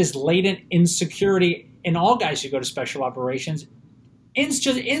is sort of this latent insecurity in all guys who go to special operations, in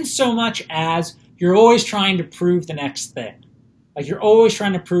so much as you're always trying to prove the next thing. Like you're always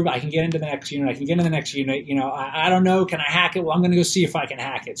trying to prove I can get into the next unit. I can get into the next unit. I don't know. Can I hack it? Well, I'm going to go see if I can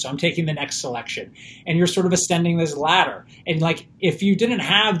hack it. So I'm taking the next selection. And you're sort of ascending this ladder. And like, if you didn't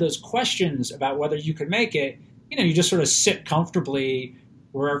have those questions about whether you could make it, you just sort of sit comfortably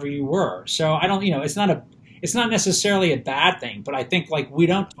wherever you were. So I don't, it's not necessarily a bad thing, but I think like we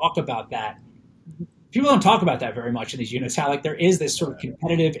don't talk about that people don't talk about that very much in these units. How like there is this sort of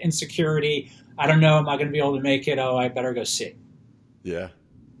competitive insecurity. I don't know, am I going to be able to make it? Oh, I better go see. Yeah,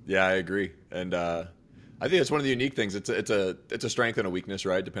 yeah, I agree, and I think it's one of the unique things. It's a strength and a weakness,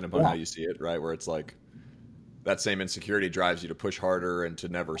 right? Depending upon how you see it, right? Where it's like that same insecurity drives you to push harder and to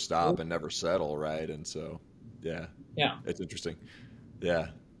never stop and never settle, right? And so, yeah, it's interesting. Yeah,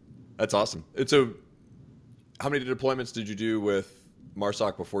 that's awesome. And so, how many deployments did you do with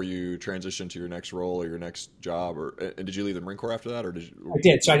MARSOC before you transitioned to your next role or your next job, and did you leave the Marine Corps after that, or did you? I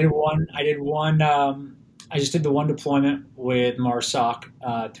did. So I did one. I just did the one deployment with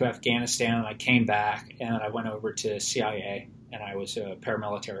MARSOC to Afghanistan, and I came back, and I went over to CIA, and I was a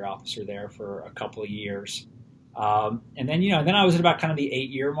paramilitary officer there for a couple of years. And then, then I was at about kind of the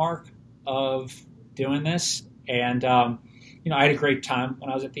 8-year mark of doing this, and I had a great time when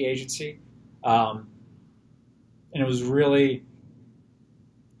I was at the agency, and it was really.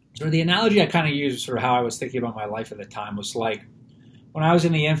 So the analogy I kind of used, sort of how I was thinking about my life at the time, was like when I was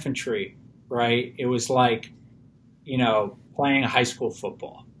in the infantry, right? It was like, playing high school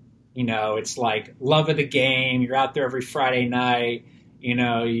football. It's like love of the game. You're out there every Friday night.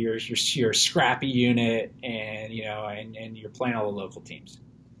 You're a scrappy unit, and and you're playing all the local teams.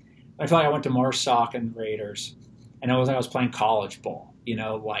 I feel like I went to MARSOC and Raiders, and it was like I was playing college ball.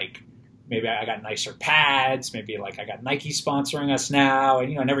 Like. Maybe I got nicer pads. Maybe like I got Nike sponsoring us now.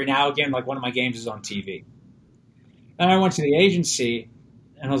 And, and every now and again, like one of my games is on TV. Then I went to the agency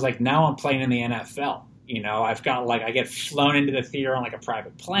and I was like, now I'm playing in the NFL. I've got like, I get flown into the theater on like a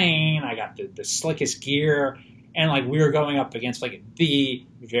private plane. I got the slickest gear. And like we were going up against like the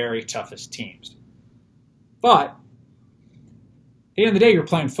very toughest teams. But at the end of the day, you're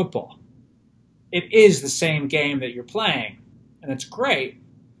playing football. It is the same game that you're playing. And it's great.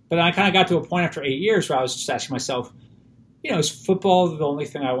 But I kind of got to a point after 8 years where I was just asking myself, is football the only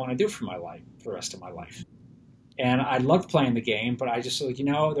thing I want to do for my life, for the rest of my life? And I loved playing the game, but I just like,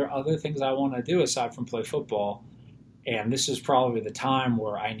 there are other things I want to do aside from play football. And this is probably the time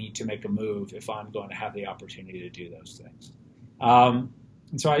where I need to make a move if I'm going to have the opportunity to do those things. And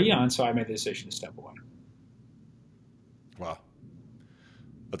so I made the decision to step away. Wow.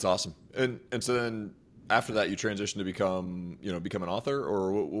 That's awesome. And so then, after that, you transitioned to become an author,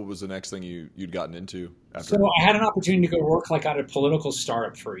 or what was the next thing you'd gotten into after? So I had an opportunity to go work like at a political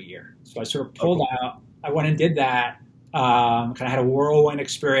startup for a year. So I sort of pulled out. I went and did that. Kind of had a whirlwind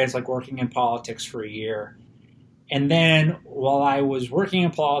experience, like working in politics for a year. And then while I was working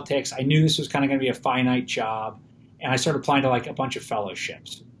in politics, I knew this was kind of going to be a finite job, and I started applying to like a bunch of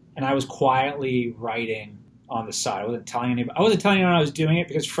fellowships. And I was quietly writing on the side. I wasn't telling anyone I was doing it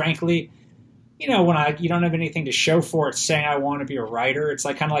because, frankly. When you don't have anything to show for it, saying I want to be a writer, it's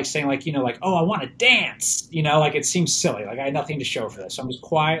like kind of like saying oh, I want to dance, like it seems silly. Like I had nothing to show for this. So I'm just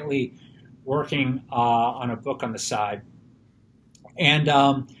quietly working on a book on the side. And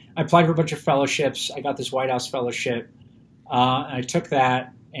I applied for a bunch of fellowships. I got this White House fellowship. And I took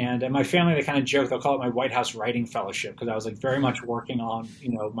that. And my family, they kind of joke, they'll call it my White House writing fellowship because I was like very much working on,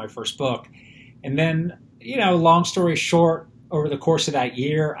 my first book. And then, long story short, over the course of that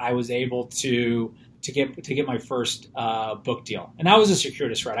year, I was able to get my first book deal, and that was a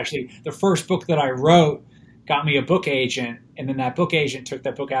circuitous route. Actually, the first book that I wrote got me a book agent, and then that book agent took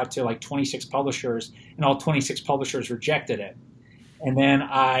that book out to like 26 publishers, and all 26 publishers rejected it. And then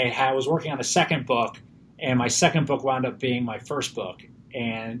I was working on a second book, and my second book wound up being my first book,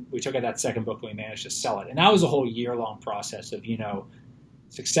 and we took out that second book and we managed to sell it. And that was a whole year-long process of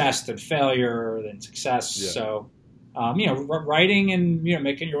success, then failure, then success. Yeah. So. Writing and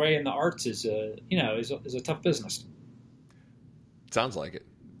making your way in the arts is a tough business. Sounds like it,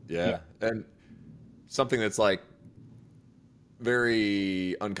 yeah. And something that's like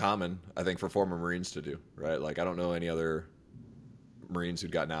very uncommon, I think, for former Marines to do, right? Like I don't know any other Marines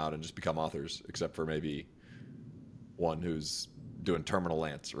who'd gotten out and just become authors, except for maybe one who's doing Terminal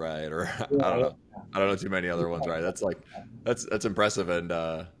Lance, right? Or I don't know too many other ones, right? That's impressive. And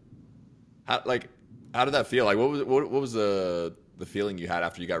how did that feel? Like, what was the feeling you had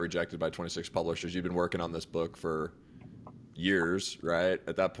after you got rejected by 26 publishers? You've been working on this book for years, right?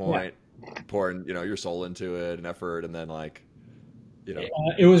 At that point, pouring your soul into it and effort, and then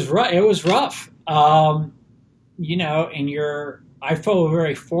it was rough. It was rough. And I felt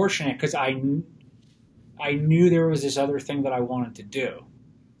very fortunate because I knew there was this other thing that I wanted to do.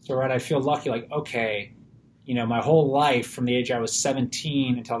 So I feel lucky. Like okay. My whole life from the age I was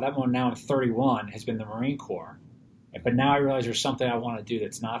 17 until that moment, now I'm 31, has been the Marine Corps. But now I realize there's something I want to do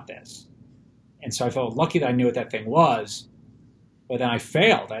that's not this. And so I felt lucky that I knew what that thing was. But then I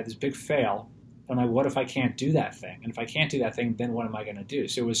failed. I had this big fail. I'm like, what if I can't do that thing? And if I can't do that thing, then what am I going to do?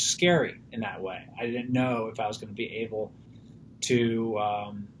 So it was scary in that way. I didn't know if I was going to be able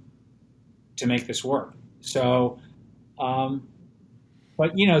to make this work. So,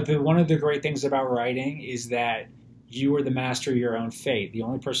 but one of the great things about writing is that you are the master of your own fate. The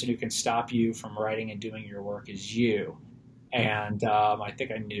only person who can stop you from writing and doing your work is you. And I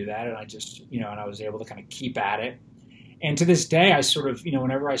think I knew that, and I just, and I was able to kind of keep at it. And to this day, I sort of,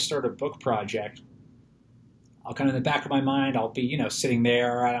 whenever I start a book project, I'll kind of in the back of my mind, I'll be, sitting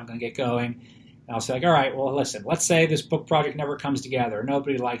there, all right, I'm going to get going. And I'll say, like, all right, well, listen, let's say this book project never comes together.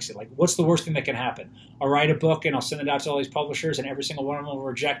 Nobody likes it. Like, what's the worst thing that can happen? I'll write a book and I'll send it out to all these publishers and every single one of them will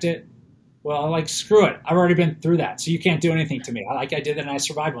reject it. Well, like, screw it. I've already been through that. So you can't do anything to me. I did that and I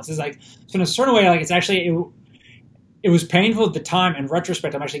survived once. It's like, so in a certain way, like, it's actually, it was painful at the time. In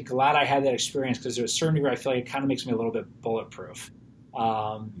retrospect, I'm actually glad I had that experience because to a certain degree, I feel like it kind of makes me a little bit bulletproof.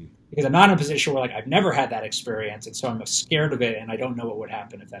 Because I'm not in a position where, like, I've never had that experience, and so I'm scared of it, and I don't know what would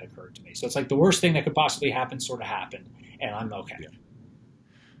happen if that occurred to me. So it's like the worst thing that could possibly happen sort of happened, and I'm okay.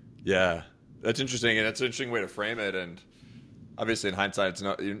 Yeah, that's interesting, and it's an interesting way to frame it. And obviously, in hindsight, it's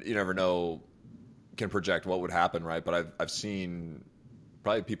not you never know, can project what would happen, right? But I've seen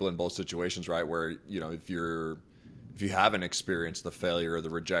probably people in both situations, right, where if you haven't experienced the failure or the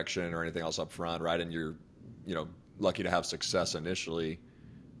rejection or anything else up front, right, and you're lucky to have success initially,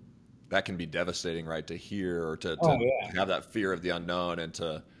 that can be devastating, right, to hear or to have that fear of the unknown and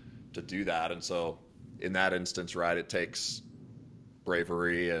to do that. And so in that instance, right, it takes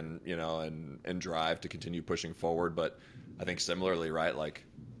bravery and drive to continue pushing forward. But I think similarly, right, like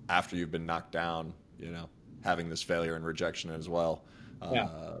after you've been knocked down, having this failure and rejection as well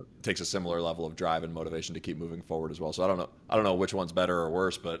takes a similar level of drive and motivation to keep moving forward as well. So I don't know which one's better or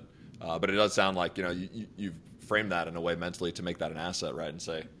worse, but it does sound like you've framed that in a way mentally to make that an asset, right, and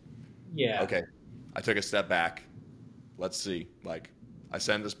say, okay, I took a step back. Let's see. Like, I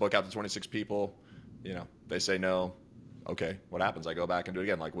send this book out to 26 people. They say no. Okay, what happens? I go back and do it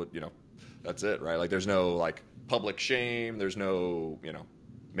again. Like, what? That's it, right? Like, there's no like public shame. There's no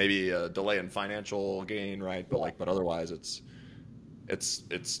maybe a delay in financial gain, right? But otherwise, it's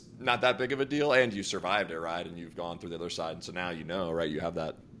not that big of a deal, and you survived it, right? And you've gone through the other side, and so now right? You have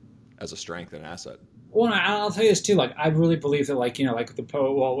that as a strength and an asset. Well, I'll tell you this too. Like, I really believe that, like the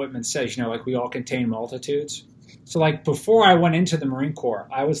poet Walt Whitman says, like we all contain multitudes. So, like, before I went into the Marine Corps,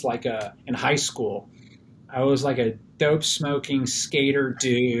 I was like in high school, I was like a dope smoking skater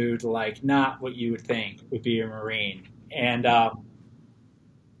dude, like not what you would think would be a Marine. And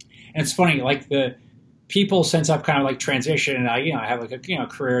it's funny, like the people, since I've kind of like transitioned, and I have like a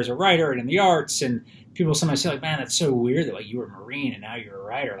career as a writer and in the arts, and people sometimes say like, man, that's so weird that like you were a Marine and now you're a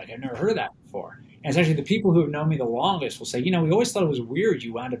writer. Like, I've never heard of that before. And it's actually the people who have known me the longest will say, we always thought it was weird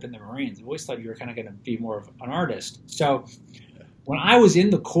you wound up in the Marines. We always thought you were kind of going to be more of an artist. So when I was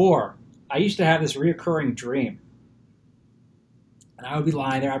in the Corps, I used to have this reoccurring dream. And I would be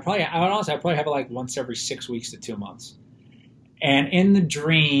lying there. I'd probably have it like once every 6 weeks to 2 months. And in the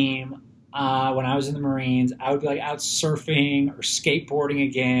dream, when I was in the Marines, I would be like out surfing or skateboarding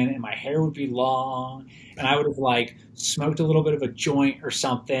again, and my hair would be long, and I would have like smoked a little bit of a joint or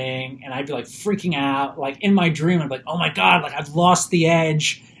something, and I'd be like freaking out. Like in my dream, I'd be like, oh my God, like I've lost the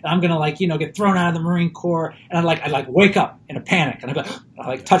edge, and I'm gonna like, get thrown out of the Marine Corps. And I'd wake up in a panic, and I'd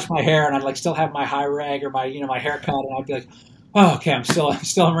like touch my hair, and I'd like still have my high rag or my, my haircut, and I'd be like, oh, okay, I'm still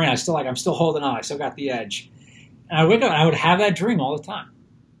a Marine. I'm still holding on. I still got the edge. And I wake up and I would have that dream all the time.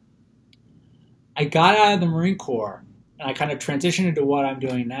 I got out of the Marine Corps and I kind of transitioned into what I'm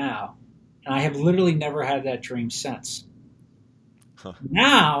doing now. And I have literally never had that dream since. Huh.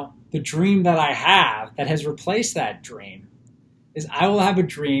 Now, the dream that I have that has replaced that dream is I will have a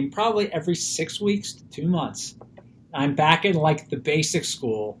dream probably every 6 weeks to 2 months. I'm back in like the basic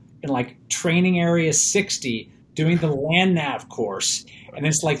school in like training area 60 doing the land nav course. And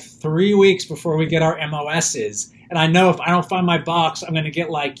it's like 3 weeks before we get our MOSs. And I know if I don't find my box, I'm going to get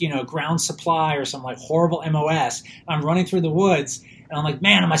like, ground supply or some like horrible MOS. I'm running through the woods and I'm like,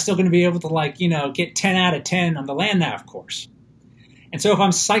 man, am I still going to be able to like, get 10 out of 10 on the land nav course? And so if I'm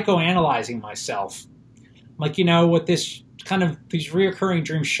psychoanalyzing myself, I'm like, what these reoccurring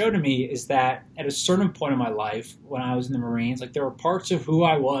dreams show to me is that at a certain point in my life, when I was in the Marines, like there were parts of who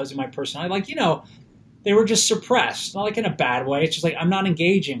I was and my personality, like, they were just suppressed, not like in a bad way. It's just like I'm not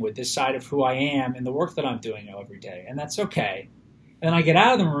engaging with this side of who I am and the work that I'm doing every day, and that's okay. And then I get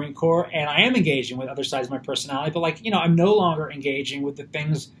out of the Marine Corps, and I am engaging with other sides of my personality, but like, I'm no longer engaging with the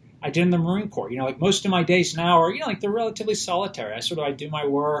things I did in the Marine Corps. Like most of my days now are, like they're relatively solitary. I do my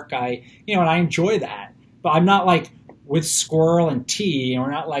work, and I enjoy that, but I'm not like with Squirrel and T, and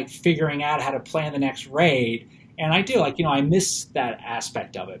we're not like figuring out how to plan the next raid. And I do, like, I miss that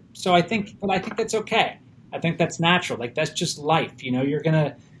aspect of it. So I think that's okay. I think that's natural. Like, that's just life. You're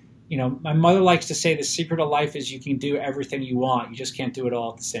gonna, my mother likes to say the secret of life is you can do everything you want. You just can't do it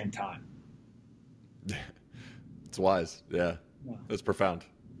all at the same time. It's wise. Yeah. That's profound.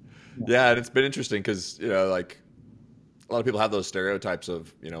 Yeah. And it's been interesting because, like a lot of people have those stereotypes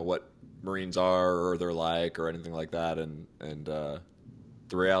of, what Marines are or they're like or anything like that. And the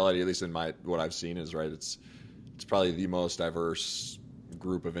reality, at least in what I've seen is right. It's probably the most diverse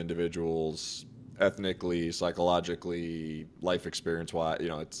group of individuals, ethnically, psychologically, life experience wise.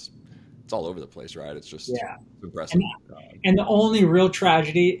 It's all over the place, right? It's just impressive. And the only real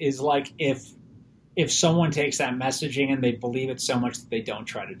tragedy is like if someone takes that messaging and they believe it so much that they don't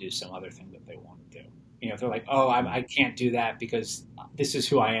try to do some other thing that they want to do. If they're like, oh, I can't do that because this is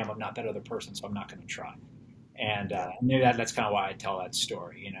who I am. I'm not that other person, so I'm not going to try. And maybe that's kind of why I tell that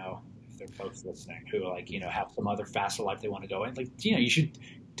story. If there are folks listening who have some other facet of life they want to go in, you should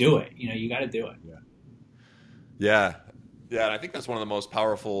do it. You got to do it. Yeah. And I think that's one of the most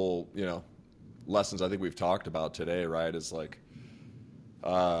powerful, lessons I think we've talked about today, right? Is like,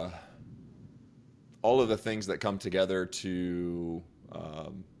 all of the things that come together to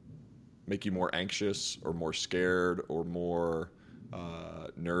make you more anxious or more scared or more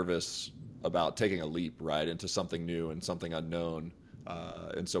nervous about taking a leap, right, into something new and something unknown.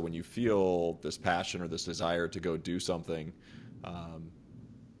 And so when you feel this passion or this desire to go do something,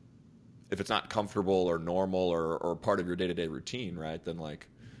 if it's not comfortable or normal or part of your day-to-day routine, right, then like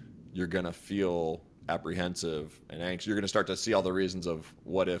you're going to feel apprehensive and anxious. You're going to start to see all the reasons of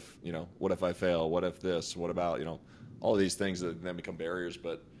what if I fail? What if this? What about, all of these things that then become barriers.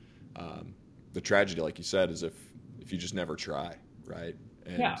 But the tragedy, like you said, is if you just never try, right?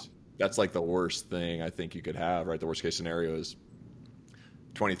 And that's like the worst thing I think you could have, right? The worst case scenario is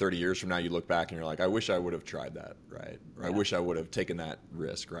 20, 30 years from now, you look back and you're like, I wish I would have tried that, right? Or I wish I would have taken that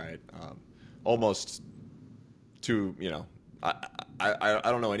risk, right? Almost to, I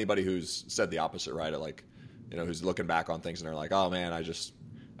don't know anybody who's said the opposite, right? Like, who's looking back on things and they're like, oh man, I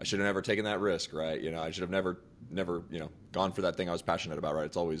should have never taken that risk, right? I should have never, gone for that thing I was passionate about, right?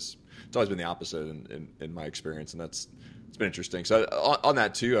 It's always been the opposite in my experience. And it's been interesting. So on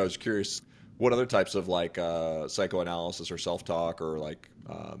that too, I was curious, what other types of like psychoanalysis or self-talk or like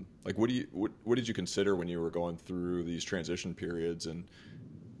what did you consider when you were going through these transition periods? And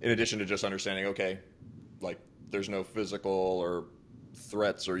in addition to just understanding, okay, like there's no physical or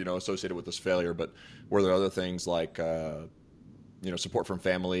threats or, associated with this failure, but were there other things like, support from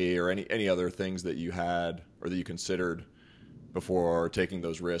family or any other things that you had or that you considered before taking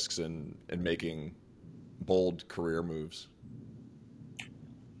those risks and making bold career moves?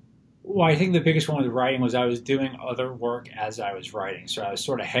 Well, I think the biggest one with writing was I was doing other work as I was writing. So I was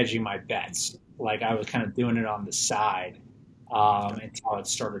sort of hedging my bets. Like I was kind of doing it on the side until it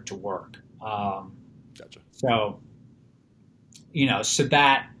started to work. Gotcha. So, so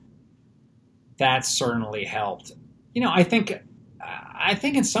that certainly helped. I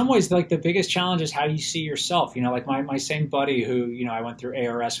think in some ways, like the biggest challenge is how you see yourself. Like my same buddy who, I went through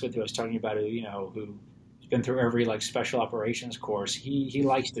ARS with, who I was talking about, who's been through every like special operations course. He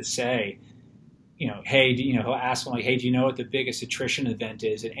likes to say, hey, he'll ask him like, hey, do you know what the biggest attrition event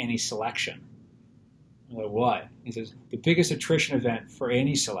is at any selection? I'm like, what? He says, the biggest attrition event for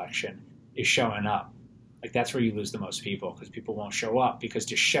any selection is showing up. Like that's where you lose the most people because people won't show up, because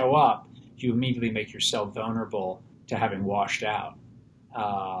to show up, you immediately make yourself vulnerable to having washed out.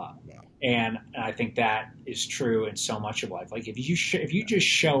 And I think that is true in so much of life. Like if you just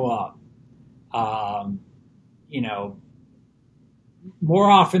show up, more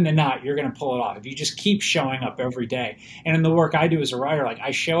often than not, you're going to pull it off. If you just keep showing up every day. And in the work I do as a writer, like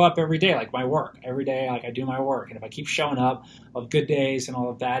I show up every day, like my work every day, like I do my work. And if I keep showing up, I'll have good days and I'll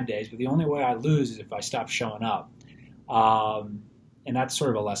have bad days. But the only way I lose is if I stop showing up. And that's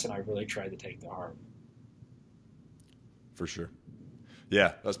sort of a lesson I really tried to take to heart. For sure.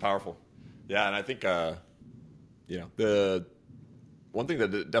 Yeah, that's powerful. Yeah. And I think, the one thing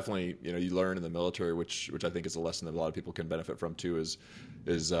that definitely, you learn in the military, which I think is a lesson that a lot of people can benefit from too, is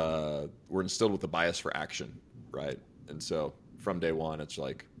we're instilled with the bias for action, right? And so from day one, it's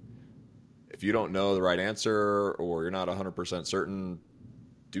like, if you don't know the right answer or you're not 100% certain,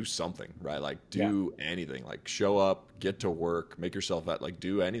 do something, right? Like do anything, like show up, get to work, make yourself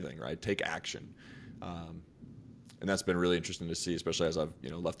do anything, right? Take action. And that's been really interesting to see, especially as I've,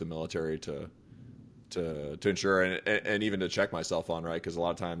 left the military to ensure and even to check myself on, right? Because a lot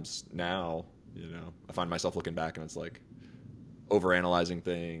of times now, I find myself looking back and it's like, overanalyzing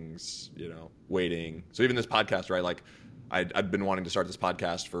things, waiting. So even this podcast, right? Like I'd been wanting to start this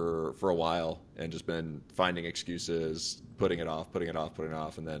podcast for a while and just been finding excuses, putting it off.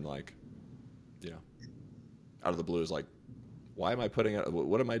 And then like, out of the blue is like, why am I putting it?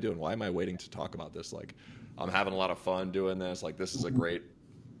 What am I doing? Why am I waiting to talk about this? Like, I'm having a lot of fun doing this. Like, this is a great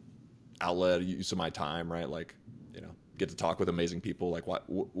outlet, use of my time, right? Like, get to talk with amazing people. Like, what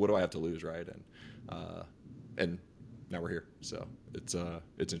do I have to lose, right? And now we're here. So it's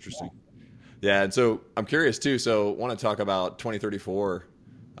interesting. Yeah. And so I'm curious too. So want to talk about 2034.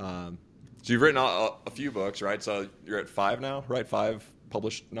 So you've written a few books, right? So you're at 5 now, right? 5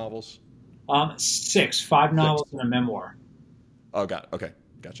 published novels. 6, 5 novels and a memoir. Oh, got it. Okay.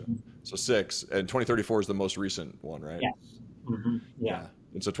 Gotcha. So 6, and 2034 is the most recent one, right? Yes. Mm-hmm. Yeah.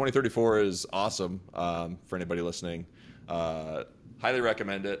 And so 2034 is awesome for anybody listening. Highly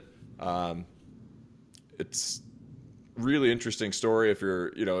recommend it. It's really interesting story if you're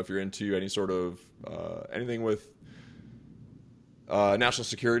into any sort of anything with national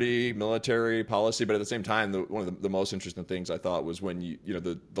security, military policy, but at the same time, one of the most interesting things I thought was when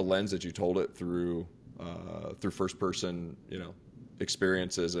the lens that you told it through first person,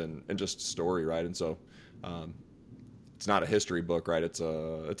 experiences and just story, right? And so it's not a history book, right? It's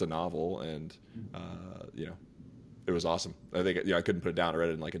a novel, and it was awesome. I think I couldn't put it down. I read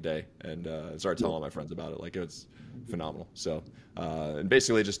it in like a day, and started telling all my friends about it. Like, it was phenomenal. So and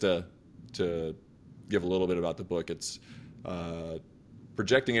basically just to give a little bit about the book, it's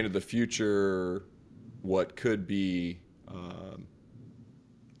projecting into the future what could be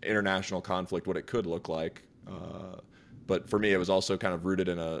international conflict, what it could look like. But for me, it was also kind of rooted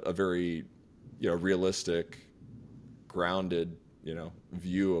in a very, realistic, grounded,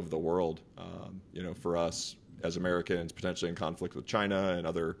 view of the world. For us as Americans, potentially in conflict with China and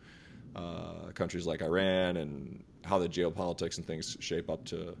other countries like Iran, and how the geopolitics and things shape up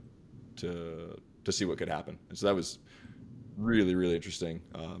to see what could happen. And so that was really, really interesting.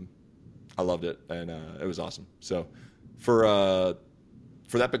 I loved it, and it was awesome. So for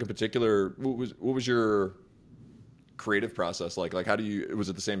that book in particular, what was your creative process like? Like, was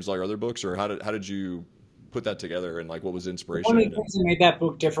it the same as all your other books, or how did you put that together, and like what was inspiration? One of the things that made that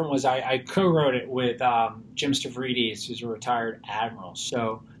book different was I co-wrote it with Jim Stavridis, who's a retired admiral.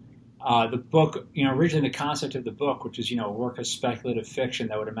 So the book, originally the concept of the book, which is, a work of speculative fiction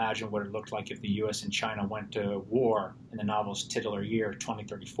that would imagine what it looked like if the U.S. and China went to war in the novel's titular year,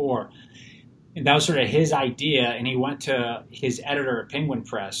 2034. And that was sort of his idea, and he went to his editor at Penguin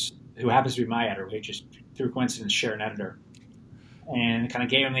Press, who happens to be my editor. We just, through coincidence, share an editor. And kind of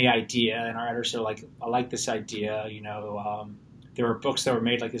gave him the idea, and our editor said, like, I like this idea. There were books that were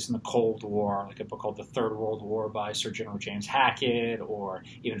made like this in the Cold War, like a book called The Third World War by Sir General James Hackett, or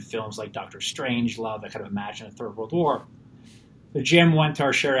even films like Dr. Strangelove that kind of imagine the Third World War. So Jim went to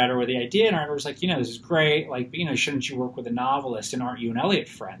our share editor with the idea, and our editor was like, this is great. Like, shouldn't you work with a novelist, and aren't you and Eliot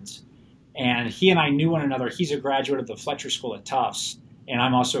friends? And he and I knew one another. He's a graduate of the Fletcher School at Tufts, and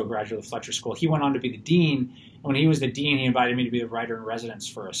I'm also a graduate of the Fletcher School. He went on to be the dean. And when he was the dean, he invited me to be the writer in residence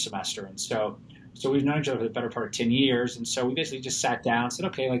for a semester. And so we've known each other for the better part of 10 years. And so we basically just sat down and said,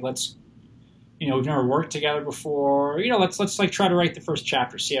 okay, like, let's, we've never worked together before. Let's like try to write the first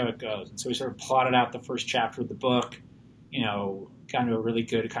chapter, see how it goes. And so we sort of plotted out the first chapter of the book, kind of a really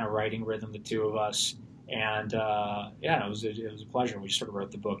good kind of writing rhythm, the two of us. And it was a pleasure. We just sort of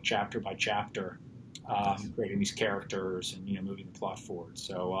wrote the book chapter by chapter, creating these characters and, moving the plot forward.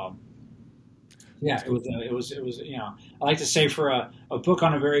 So, it was. I like to say for a book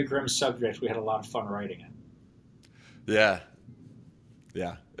on a very grim subject, we had a lot of fun writing it.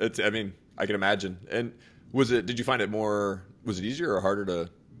 Yeah. I can imagine. And did you find it was it easier or harder to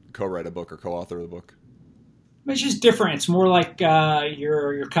co-write a book or co-author the book? It's just different. It's more like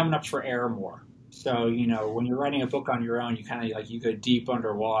you're coming up for air more. So, when you're writing a book on your own, you kind of you go deep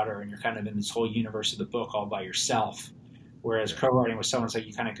underwater and you're kind of in this whole universe of the book all by yourself. Whereas co-writing with someone, it's like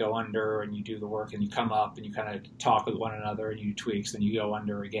you kind of go under and you do the work and you come up and you kind of talk with one another and you do tweaks, then you go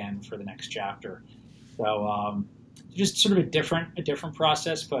under again for the next chapter. So just sort of a different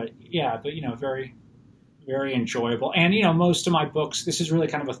process, but very, very enjoyable. And, most of my books, this is really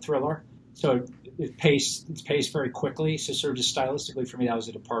kind of a thriller. So it's paced very quickly. So sort of just stylistically for me, that was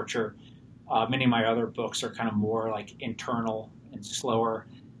a departure. Many of my other books are kind of more like internal and slower.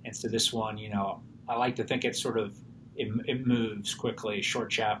 And so this one, I like to think it's sort of, it moves quickly, short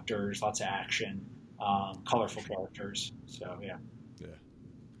chapters, lots of action, colorful characters. So, yeah.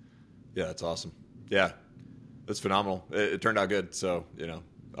 Yeah, that's awesome. Yeah, that's phenomenal. It turned out good. So,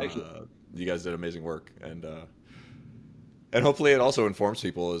 Thank you. You guys did amazing work. And hopefully it also informs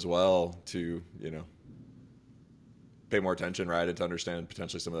people as well to, pay more attention, right, and to understand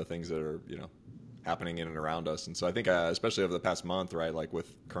potentially some of the things that are, happening in and around us. And so I think, especially over the past month, right, like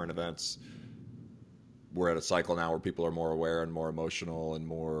with current events, we're at a cycle now where people are more aware and more emotional and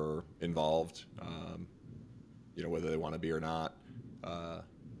more involved, whether they want to be or not.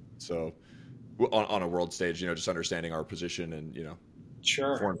 So on a world stage, just understanding our position and,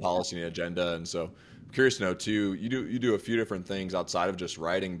 Sure. foreign policy and agenda. And so I'm curious to know too, you do a few different things outside of just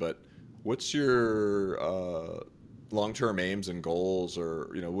writing, but what's your long-term aims and goals,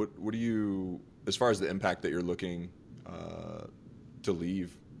 or, what do you, as far as the impact that you're looking to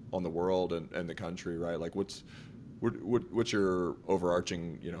leave on the world and the country, right? Like what's your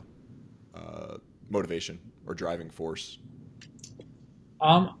overarching, motivation or driving force?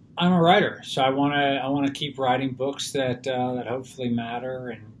 I'm a writer, so I want to keep writing books that hopefully matter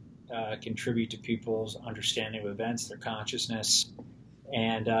and contribute to people's understanding of events, their consciousness,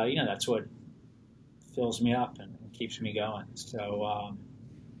 and that's what fills me up and keeps me going. So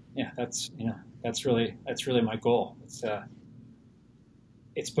that's really my goal.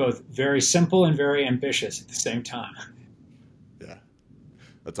 It's both very simple and very ambitious at the same time. Yeah,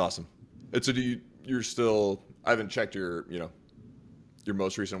 that's awesome. And so you're still, I haven't checked your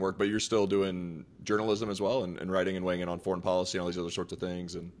most recent work, but you're still doing journalism as well and writing and weighing in on foreign policy and all these other sorts of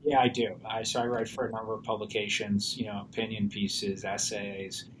things. And yeah, I do. I write for a number of publications, opinion pieces,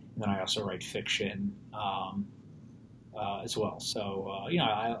 essays, and then I also write fiction as well. So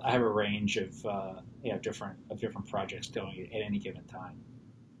I have a range of different projects going at any given time.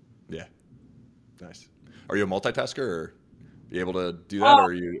 Yeah, nice. Are you a multitasker, or are you able to do that, or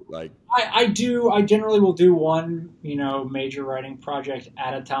are you like? I do. I generally will do one, major writing project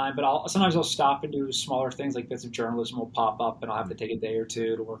at a time, but sometimes I'll stop and do smaller things like bits of journalism will pop up, and I'll have to take a day or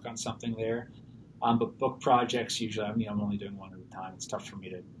two to work on something there. But book projects, usually, I'm only doing one at a time. It's tough for me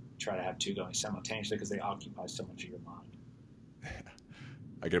to try to have two going simultaneously because they occupy so much of your mind.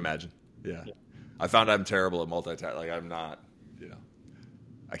 I can imagine. Yeah. I found I'm terrible at multitasking. Like I'm not,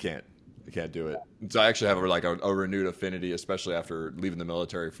 I can't do it. And so I actually have a renewed affinity, especially after leaving the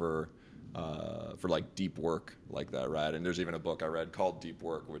military for like deep work like that, right? And there's even a book I read called Deep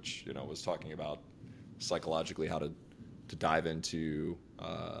Work, which was talking about psychologically how to dive into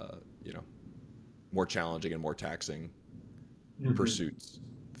more challenging and more taxing pursuits,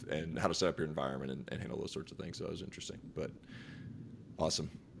 and how to set up your environment and handle those sorts of things. So it was interesting, but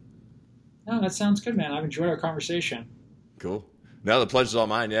awesome. No, that sounds good, man. I've enjoyed our conversation. Cool. No, the pleasure's all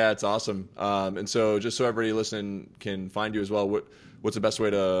mine. Yeah, it's awesome. And so just so everybody listening can find you as well, what's the best way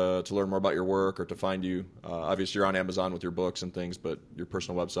to learn more about your work or to find you? Obviously, you're on Amazon with your books and things, but your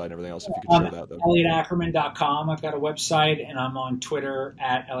personal website and everything else, if you could share that. ElliotAckerman.com. I've got a website, and I'm on Twitter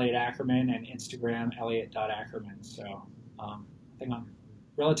at Elliot Ackerman and Instagram, Elliot.Ackerman. So I think I'm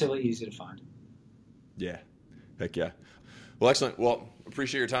relatively easy to find. Yeah. Heck yeah. Well, excellent. Well,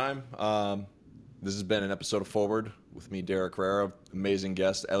 appreciate your time. This has been an episode of Forward with me, Derek Carrera. Amazing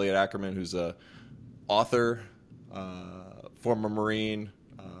guest, Elliot Ackerman, who's a author, former Marine,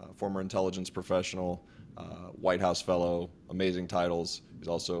 former intelligence professional, White House fellow, amazing titles. He's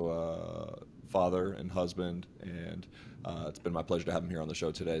also a father and husband, and it's been my pleasure to have him here on the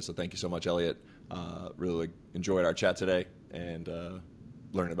show today. So thank you so much, Elliot. Really enjoyed our chat today and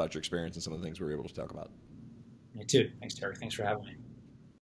learning about your experience and some of the things we were able to talk about. Me too. Thanks, Derek. Thanks for having me.